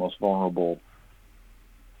and people are most vulnerable,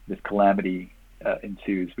 this calamity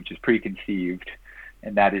ensues, which is preconceived,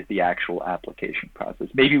 and that is the actual application process.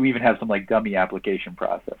 Maybe we even have some like dummy application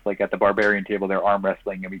process, like at the barbarian table, they're arm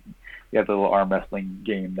wrestling, and we have the little arm wrestling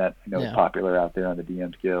game that I know is popular out there on the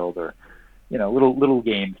DM's Guild, or little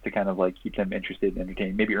games to kind of like keep them interested and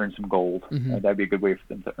entertained. Maybe earn some gold. That'd be a good way for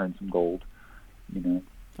them to earn some gold.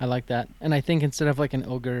 I like that, and I think instead of like an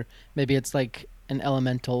ogre, maybe it's like an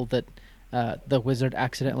elemental that the wizard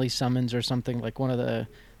accidentally summons or something. Like one of the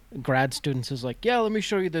grad students is like, yeah, let me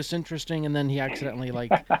show you this interesting, and then he accidentally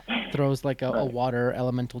like throws like a water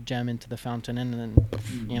elemental gem into the fountain, and then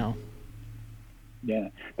Yeah,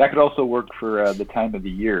 that could also work for the time of the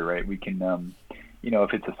year, right? We can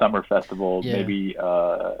if it's a summer festival, maybe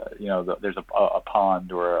there's a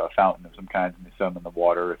pond or a fountain of some kind, and they swim in the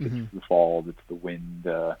water. If it's the fall, it's the wind,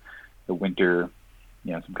 the winter,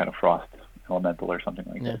 some kind of frost elemental or something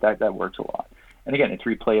like that. That works a lot. And again, it's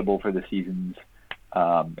replayable for the seasons.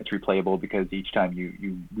 It's replayable because each time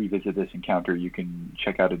you revisit this encounter, you can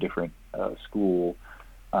check out a different school.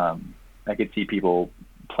 I could see people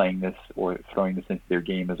playing this or throwing this into their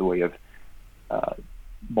game as a way of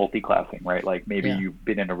multi-classing, right? Like maybe you've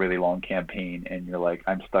been in a really long campaign and you're like,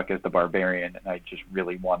 I'm stuck as the barbarian and I just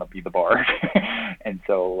really want to be the bard. And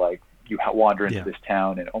so like you wander into this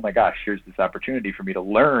town and, oh my gosh, here's this opportunity for me to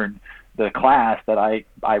learn the class that I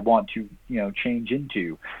want to, change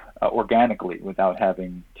into organically without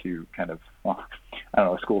having to kind of, I don't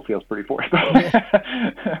know, school feels pretty forced.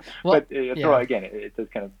 But again, it does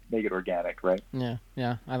kind of make it organic, right? Yeah,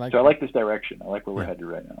 I like So I like this direction. I like where we're headed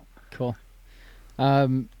right now. Cool.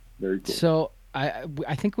 Very cool. So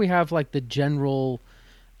I think we have like the general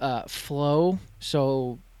flow.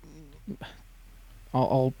 So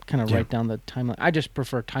I'll kind of write down the timeline. I just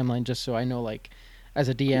prefer timeline just so I know, like, as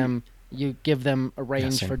a DM, you give them a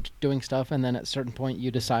range for doing stuff, and then at a certain point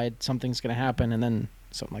you decide something's going to happen, and then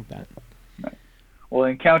something like that. Right. Well,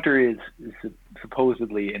 encounter is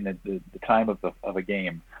supposedly in the time of a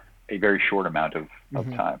game a very short amount of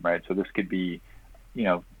time, right? So this could be,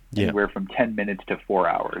 anywhere from 10 minutes to 4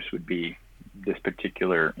 hours would be this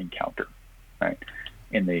particular encounter, right?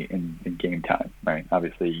 In game time, right?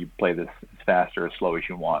 Obviously, you play this as fast or as slow as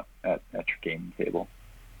you want at your gaming table.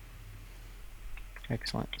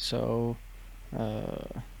 Excellent. So,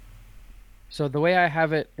 so the way I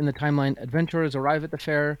have it in the timeline: adventurers arrive at the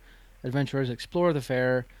fair, adventurers explore the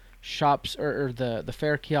fair, shops or the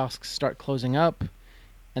fair kiosks start closing up,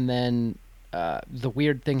 and then the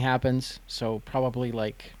weird thing happens. So probably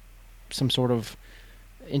like some sort of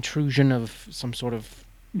intrusion of some sort of.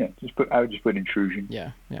 Yeah, I would just put intrusion.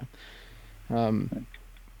 Yeah.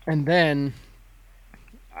 And then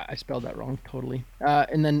I spelled that wrong totally.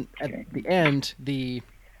 And then at the end, the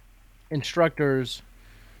instructors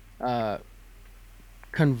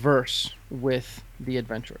converse with the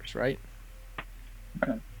adventurers, right?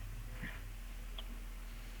 Right.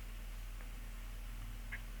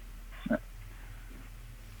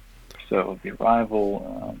 So the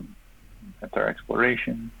arrival, that's our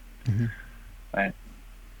exploration, right?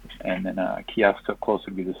 And then kiosks up close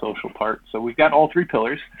would be the social part. So we've got all 3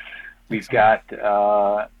 pillars. We've got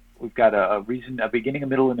we've got a beginning, a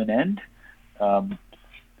middle, and an end.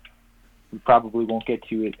 We probably won't get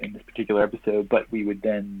to it in this particular episode, but we would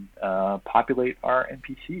then populate our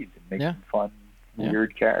NPCs and make some fun,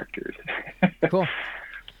 weird characters. Cool.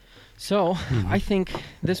 So I think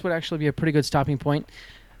this would actually be a pretty good stopping point.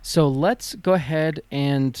 So let's go ahead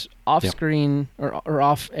and off-screen or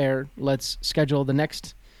off-air, let's schedule the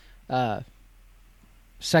next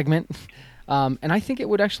segment. And I think it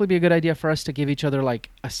would actually be a good idea for us to give each other like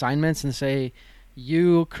assignments and say,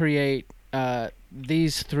 you create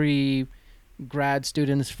these 3 grad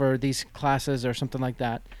students for these classes or something like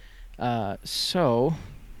that. So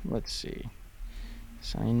let's see.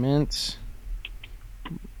 Assignments.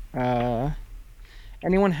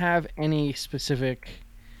 Anyone have any specific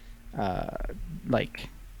like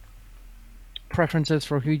preferences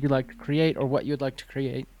for who you'd like to create or what you'd like to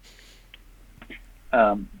create?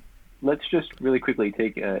 Let's just really quickly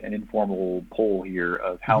take an informal poll here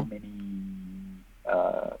of how many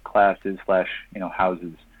classes /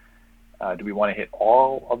 houses. Do we want to hit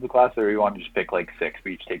all of the classes, or do we want to just pick like 6,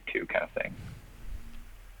 we each take 2 kind of thing?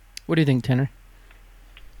 What do you think, Tanner?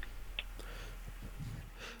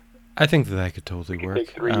 I think that could totally work.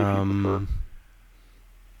 Take 3 if you prefer.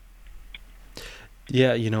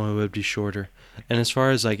 Yeah, it would be shorter. And as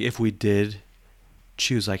far as like if we did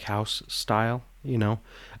choose like house style,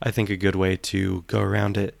 I think a good way to go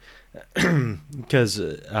around it, because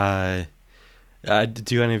do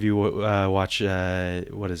any of you watch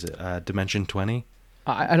what is it, Dimension 20?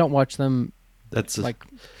 I don't watch them. That's like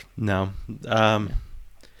no,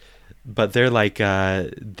 but they're like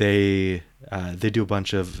they do a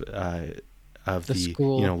bunch of the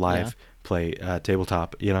school, live play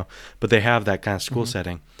tabletop, but they have that kind of school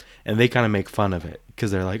setting, and they kind of make fun of it because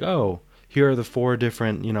they're like, oh, here are the 4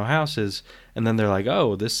 different houses, and then they're like,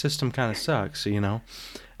 oh, this system kind of sucks,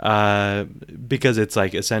 because it's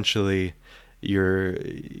like essentially you're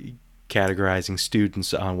categorizing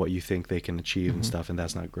students on what you think they can achieve and stuff, and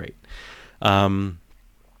that's not great.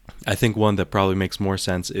 I think one that probably makes more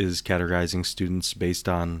sense is categorizing students based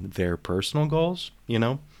on their personal goals,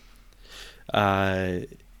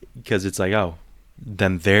 because it's like, oh,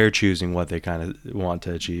 then they're choosing what they kind of want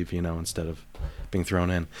to achieve, instead of being thrown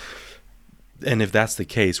in. And if that's the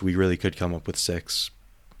case, we really could come up with 6,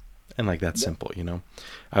 and like that's simple,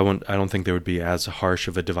 I don't think there would be as harsh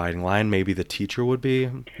of a dividing line. Maybe the teacher would be,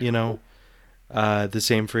 the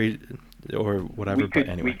same for or whatever. But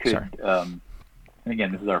anyway, sorry. And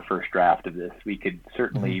again, this is our first draft of this. We could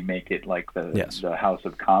certainly make it like the House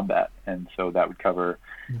of Combat, and so that would cover,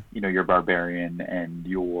 your barbarian and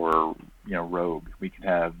your, rogue. We could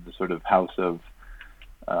have the sort of House of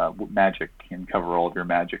Magic and cover all of your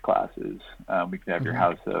magic classes. We could have your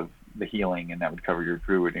House of the Healing, and that would cover your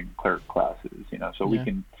druid and cleric classes. So we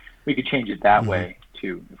could change it that way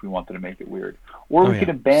too if we wanted to make it weird, or we could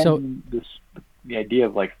abandon the idea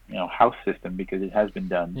of like house system because it has been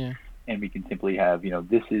done. Yeah. And we can simply have,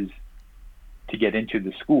 this is to get into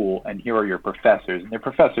the school, and here are your professors. And their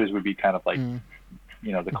professors would be kind of like,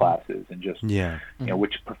 the classes, and just,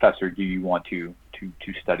 which professor do you want to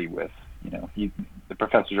study with? The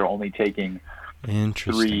professors are only taking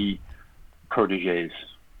 3 proteges,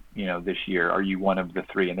 this year. Are you one of the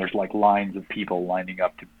 3? And there's like lines of people lining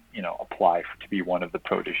up to, apply to be one of the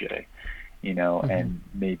protege, and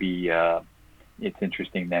maybe it's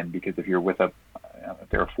interesting then because if you're with if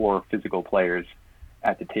there are 4 physical players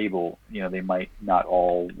at the table, they might not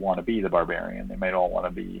all want to be the barbarian. They might all want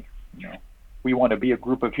to be, we want to be a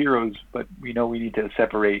group of heroes, but we know we need to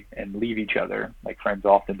separate and leave each other, like friends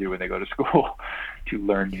often do when they go to school, to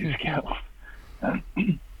learn new skills.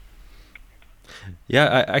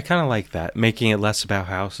 Yeah, I kind of like that, making it less about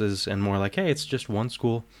houses and more like, hey, it's just one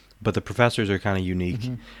school, but the professors are kind of unique,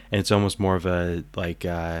 and it's almost more of a like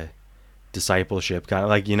discipleship, kind of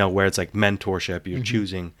like, where it's like mentorship. You're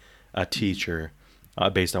choosing a teacher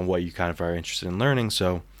based on what you kind of are interested in learning.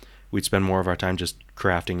 So we'd spend more of our time just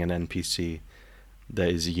crafting an NPC that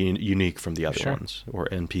is unique from the other ones, or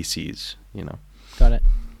NPCs, Got it.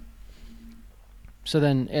 So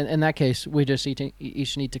then in that case, we just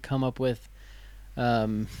each need to come up with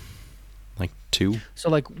like 2. So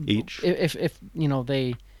like each. If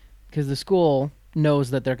they, because the school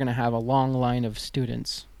knows that they're going to have a long line of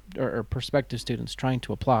students or prospective students trying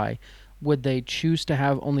to apply, would they choose to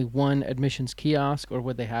have only one admissions kiosk, or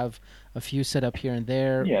would they have a few set up here and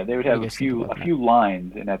there? Yeah, they would have a few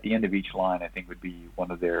lines, and at the end of each line, I think, would be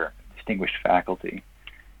one of their distinguished faculty.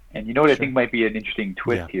 And you know what I think might be an interesting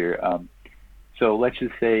twist here? So let's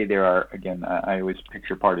just say there are, again, I always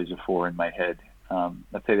picture parties of 4 in my head.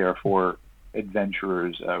 Let's say there are 4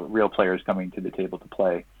 adventurers, real players coming to the table to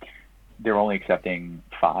play. They're only accepting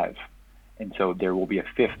 5, and so there will be a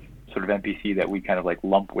 5th sort of NPC that we kind of like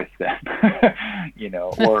lump with them,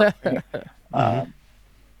 or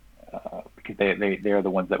because they are the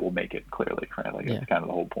ones that will make it, clearly, right? Like that's kind of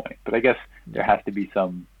the whole point. But I guess there has to be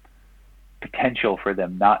some potential for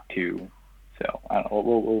them not to. So I don't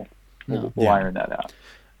know, we'll iron that out.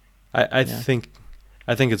 I think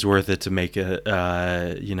it's worth it to make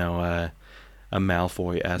a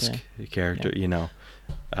Malfoy-esque character,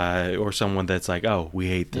 or someone that's like, oh, we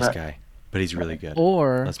hate this guy, but he's really good.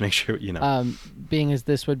 Or let's make sure, being as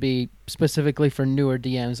this would be specifically for newer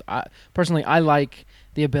DMs, personally, I like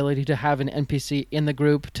the ability to have an NPC in the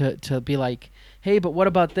group to be like, hey, but what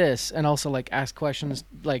about this? And also like ask questions,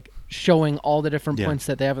 like showing all the different points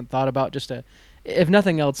that they haven't thought about, just to, if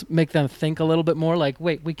nothing else, make them think a little bit more like,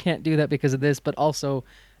 wait, we can't do that because of this, but also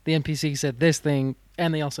the NPC said this thing,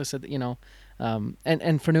 and they also said that,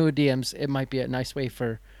 and for newer DMs, it might be a nice way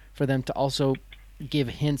for them to also give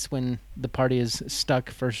hints when the party is stuck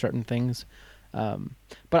for certain things. But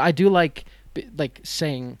I do like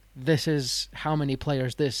saying this is how many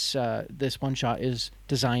players this one shot is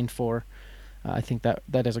designed for. I think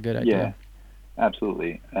that is a good idea. Yeah,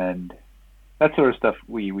 absolutely. And that sort of stuff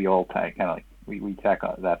we all kind of like we tack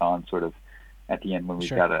that on sort of at the end when we've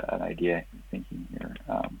got an idea thinking here.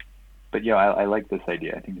 But I like this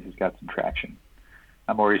idea. I think this has got some traction.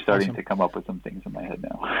 I'm already starting to come up with some things in my head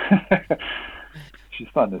now. She's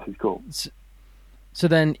fun. This is cool. So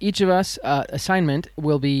then each of us assignment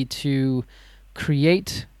will be to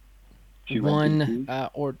create one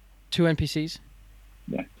or 2 NPCs.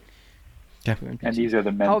 Yeah. Yeah. And these are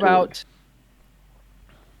the mentors.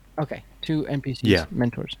 How about 2 NPCs,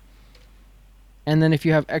 mentors. And then if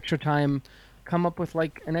you have extra time, come up with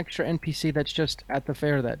like an extra NPC that's just at the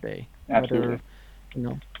fair that day. Absolutely.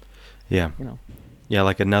 Yeah,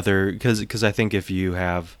 like another, because I think if you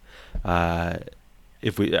have, I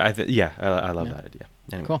love that idea.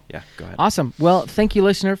 Anyway, cool. Yeah, go ahead. Awesome. Well, thank you,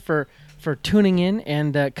 listener, for tuning in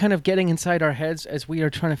and kind of getting inside our heads as we are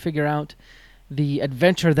trying to figure out the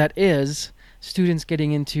adventure that is students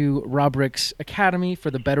getting into Robrick's Academy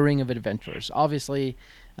for the Bettering of Adventurers. Obviously,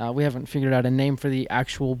 we haven't figured out a name for the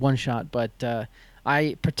actual one-shot, but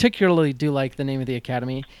I particularly do like the name of the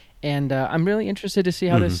Academy, and I'm really interested to see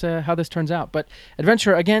how this turns out. But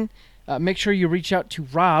adventure, again, make sure you reach out to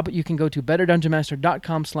Rob. You can go to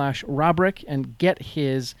betterdungeonmaster.com/Robrick and get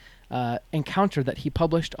his encounter that he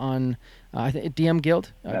published on DM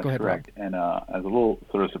Guild. That's go ahead, correct. Rob. And as a little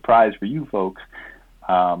sort of surprise for you folks,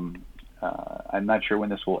 I'm not sure when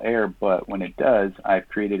this will air, but when it does, I've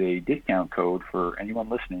created a discount code for anyone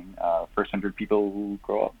listening. First 100 people who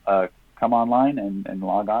come online and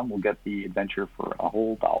log on will get the adventure for a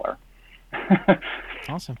whole $1.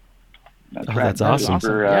 Awesome. That's right. That's awesome.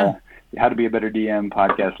 For How to Be a Better DM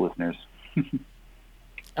podcast listeners.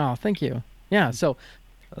 Oh, thank you. Yeah, so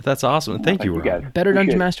that's awesome. Thank you, Rob. guys.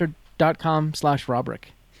 betterdungeonmaster.com/Robrick.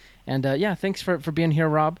 And thanks for being here,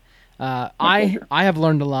 Rob. I have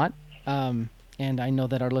learned a lot, and I know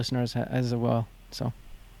that our listeners as well. So,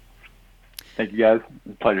 thank you, guys.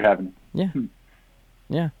 It's a pleasure having you.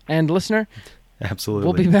 Yeah. And listener, absolutely,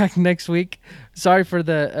 we'll be back next week. Sorry for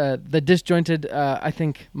the disjointed. I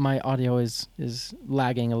think my audio is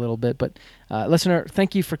lagging a little bit, but listener,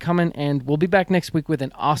 thank you for coming, and we'll be back next week with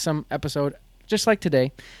an awesome episode, just like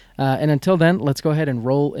today. And until then, let's go ahead and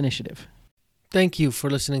roll initiative. Thank you for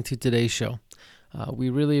listening to today's show. We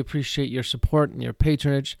really appreciate your support and your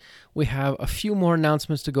patronage. We have a few more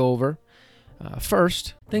announcements to go over.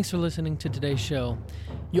 First, thanks for listening to today's show.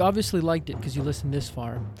 You obviously liked it because you listened this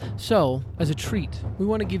far. So, as a treat, we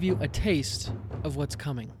want to give you a taste of what's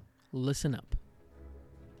coming. Listen up.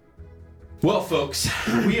 Well, folks,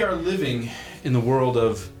 we are living in the world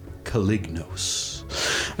of Calignos.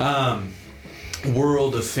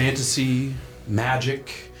 World of fantasy,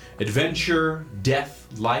 magic, adventure, death,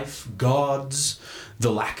 life, gods,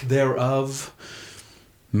 the lack thereof,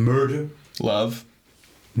 murder, love,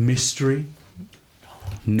 mystery,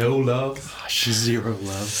 no love, gosh, zero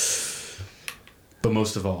love, but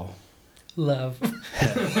most of all, love.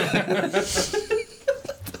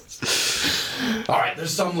 All right,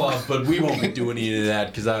 there's some love, but we won't be doing any of that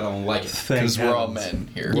because I don't like it. Because we're all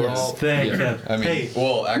men here. We're all thank you. I mean,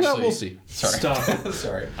 well, actually, see. Sorry. Stop it.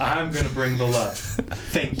 Sorry. I'm going to bring the love.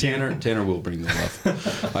 Thank Tanner. Tanner will bring the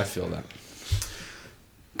love. I feel that.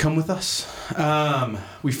 Come with us.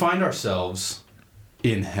 We find ourselves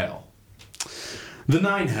in hell. The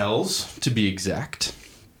 9 hells, to be exact.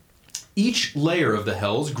 Each layer of the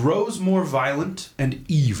hells grows more violent and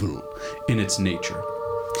evil in its nature.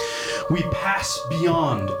 We pass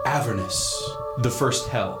beyond Avernus, the first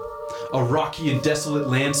hell, a rocky and desolate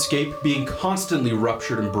landscape being constantly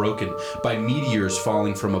ruptured and broken by meteors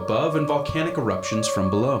falling from above and volcanic eruptions from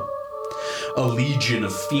below. A legion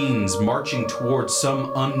of fiends marching towards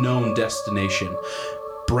some unknown destination,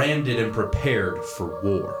 branded and prepared for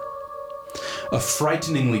war. A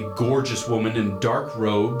frighteningly gorgeous woman in dark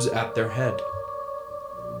robes at their head.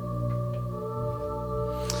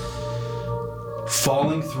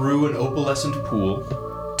 Falling through an opalescent pool,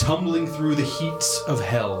 tumbling through the heats of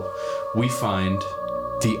hell, we find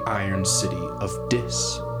the Iron City of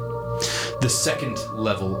Dis, the second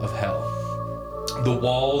level of hell. The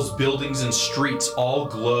walls, buildings, and streets all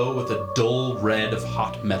glow with a dull red of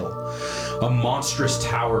hot metal. A monstrous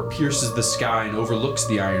tower pierces the sky and overlooks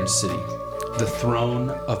the Iron City, the throne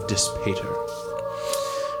of Dispater.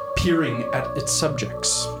 Peering at its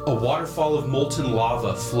subjects, a waterfall of molten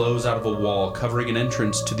lava flows out of a wall covering an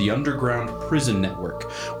entrance to the underground prison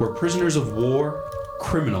network, where prisoners of war,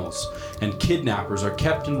 criminals, and kidnappers are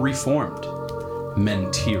kept and reformed.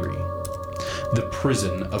 Mentiri, the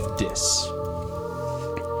prison of Dis.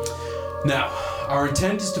 Now, our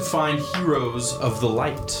intent is to find heroes of the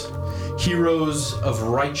light, heroes of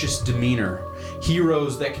righteous demeanor,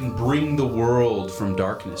 heroes that can bring the world from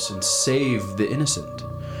darkness and save the innocent.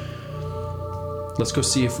 Let's go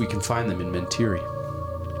see if we can find them in Mentiri.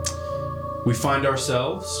 We find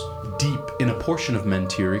ourselves deep in a portion of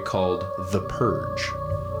Mentiri called the Purge,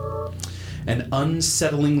 an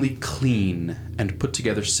unsettlingly clean and put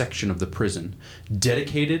together section of the prison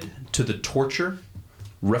dedicated to the torture,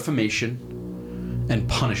 reformation, and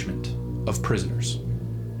punishment of prisoners.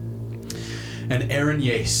 And Aaron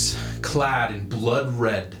Yace, clad in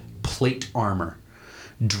blood-red plate armor,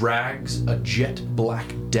 drags a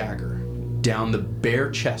jet-black dagger down the bare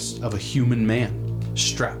chest of a human man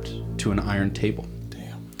strapped to an iron table.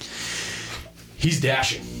 Damn. He's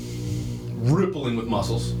dashing, rippling with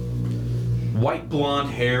muscles, white blonde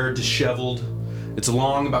hair, disheveled. It's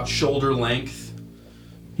long, about shoulder length.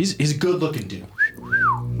 He's a good-looking dude,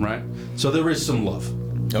 right? So there is some love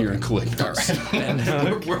here in Calignos. All right.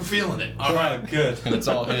 And we're feeling it. All right, good. And it's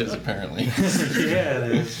all his, apparently. Yeah,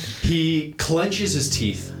 it is. He clenches his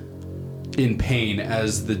teeth in pain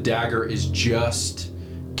as the dagger is just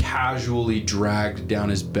casually dragged down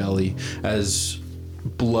his belly as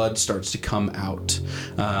blood starts to come out.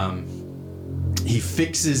 He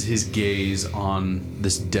fixes his gaze on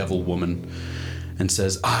this devil woman and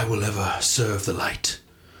says, "I will ever serve the light.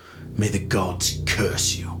 May the gods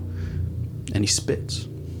curse you." And he spits.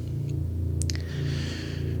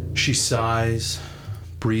 She sighs,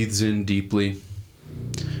 breathes in deeply,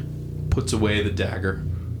 puts away the dagger,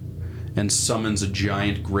 and summons a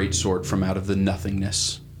giant greatsword from out of the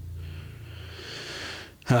nothingness.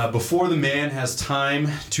 Before the man has time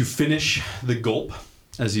to finish the gulp,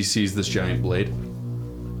 as he sees this giant blade,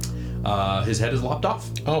 his head is lopped off.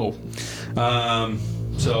 Oh.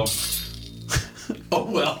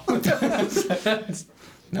 Oh well.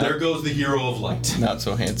 There goes the hero of light. Not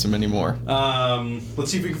so handsome anymore.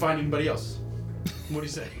 Let's see if we can find anybody else. What do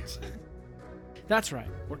you say? That's right.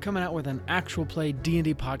 We're coming out with an actual play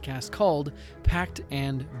D&D podcast called Pact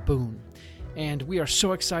and Boon. And we are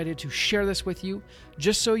so excited to share this with you.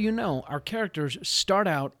 Just so you know, our characters start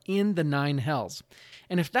out in the 9 hells.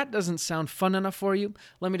 And if that doesn't sound fun enough for you,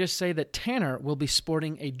 let me just say that Tanner will be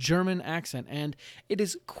sporting a German accent, and it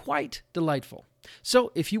is quite delightful.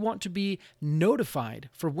 So if you want to be notified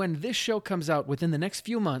for when this show comes out within the next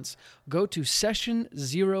few months, go to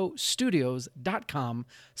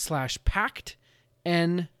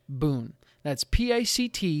sessionzerostudios.com/pactnboon. That's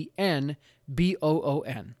PACTNBOON.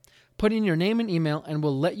 Put in your name and email, and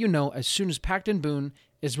we'll let you know as soon as Pact and Boon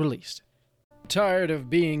is released. Tired of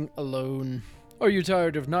being alone? Are you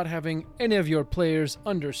tired of not having any of your players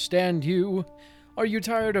understand you? Are you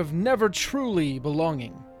tired of never truly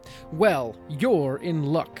belonging? Well, you're in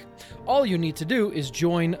luck. All you need to do is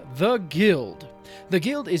join the Guild. The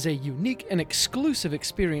Guild is a unique and exclusive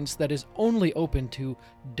experience that is only open to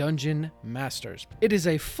Dungeon Masters. It is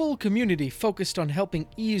a full community focused on helping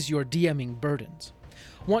ease your DMing burdens.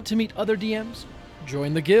 Want to meet other DMs?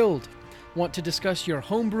 Join the Guild. Want to discuss your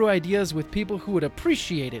homebrew ideas with people who would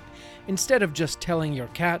appreciate it instead of just telling your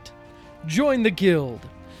cat? Join the Guild.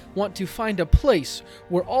 Want to find a place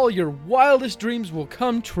where all your wildest dreams will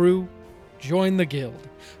come true? Join the Guild.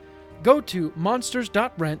 Go to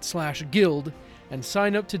monsters.rent/guild and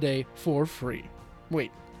sign up today for free.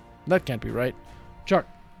 Wait, that can't be right. Chuck,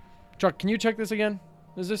 can you check this again?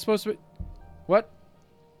 Is this supposed to be... What?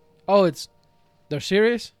 Oh, they're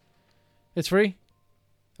serious? It's free?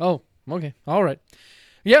 Oh, okay. All right.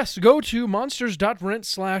 Yes, go to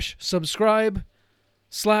monsters.rent/subscribe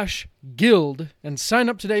patreon.com/guild and sign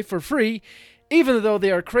up today for free, even though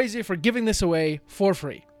they are crazy for giving this away for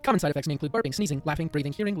free. Common side effects may include burping, sneezing, laughing,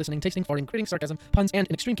 breathing, hearing, listening, tasting, farting, creating sarcasm, puns, and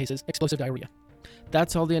in extreme cases, explosive diarrhea.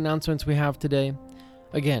 That's all the announcements we have today.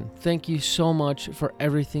 Again, thank you so much for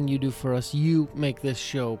everything you do for us. You make this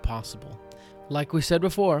show possible. Like we said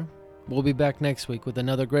before, we'll be back next week with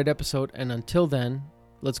another great episode, and until then,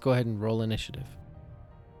 let's go ahead and roll initiative.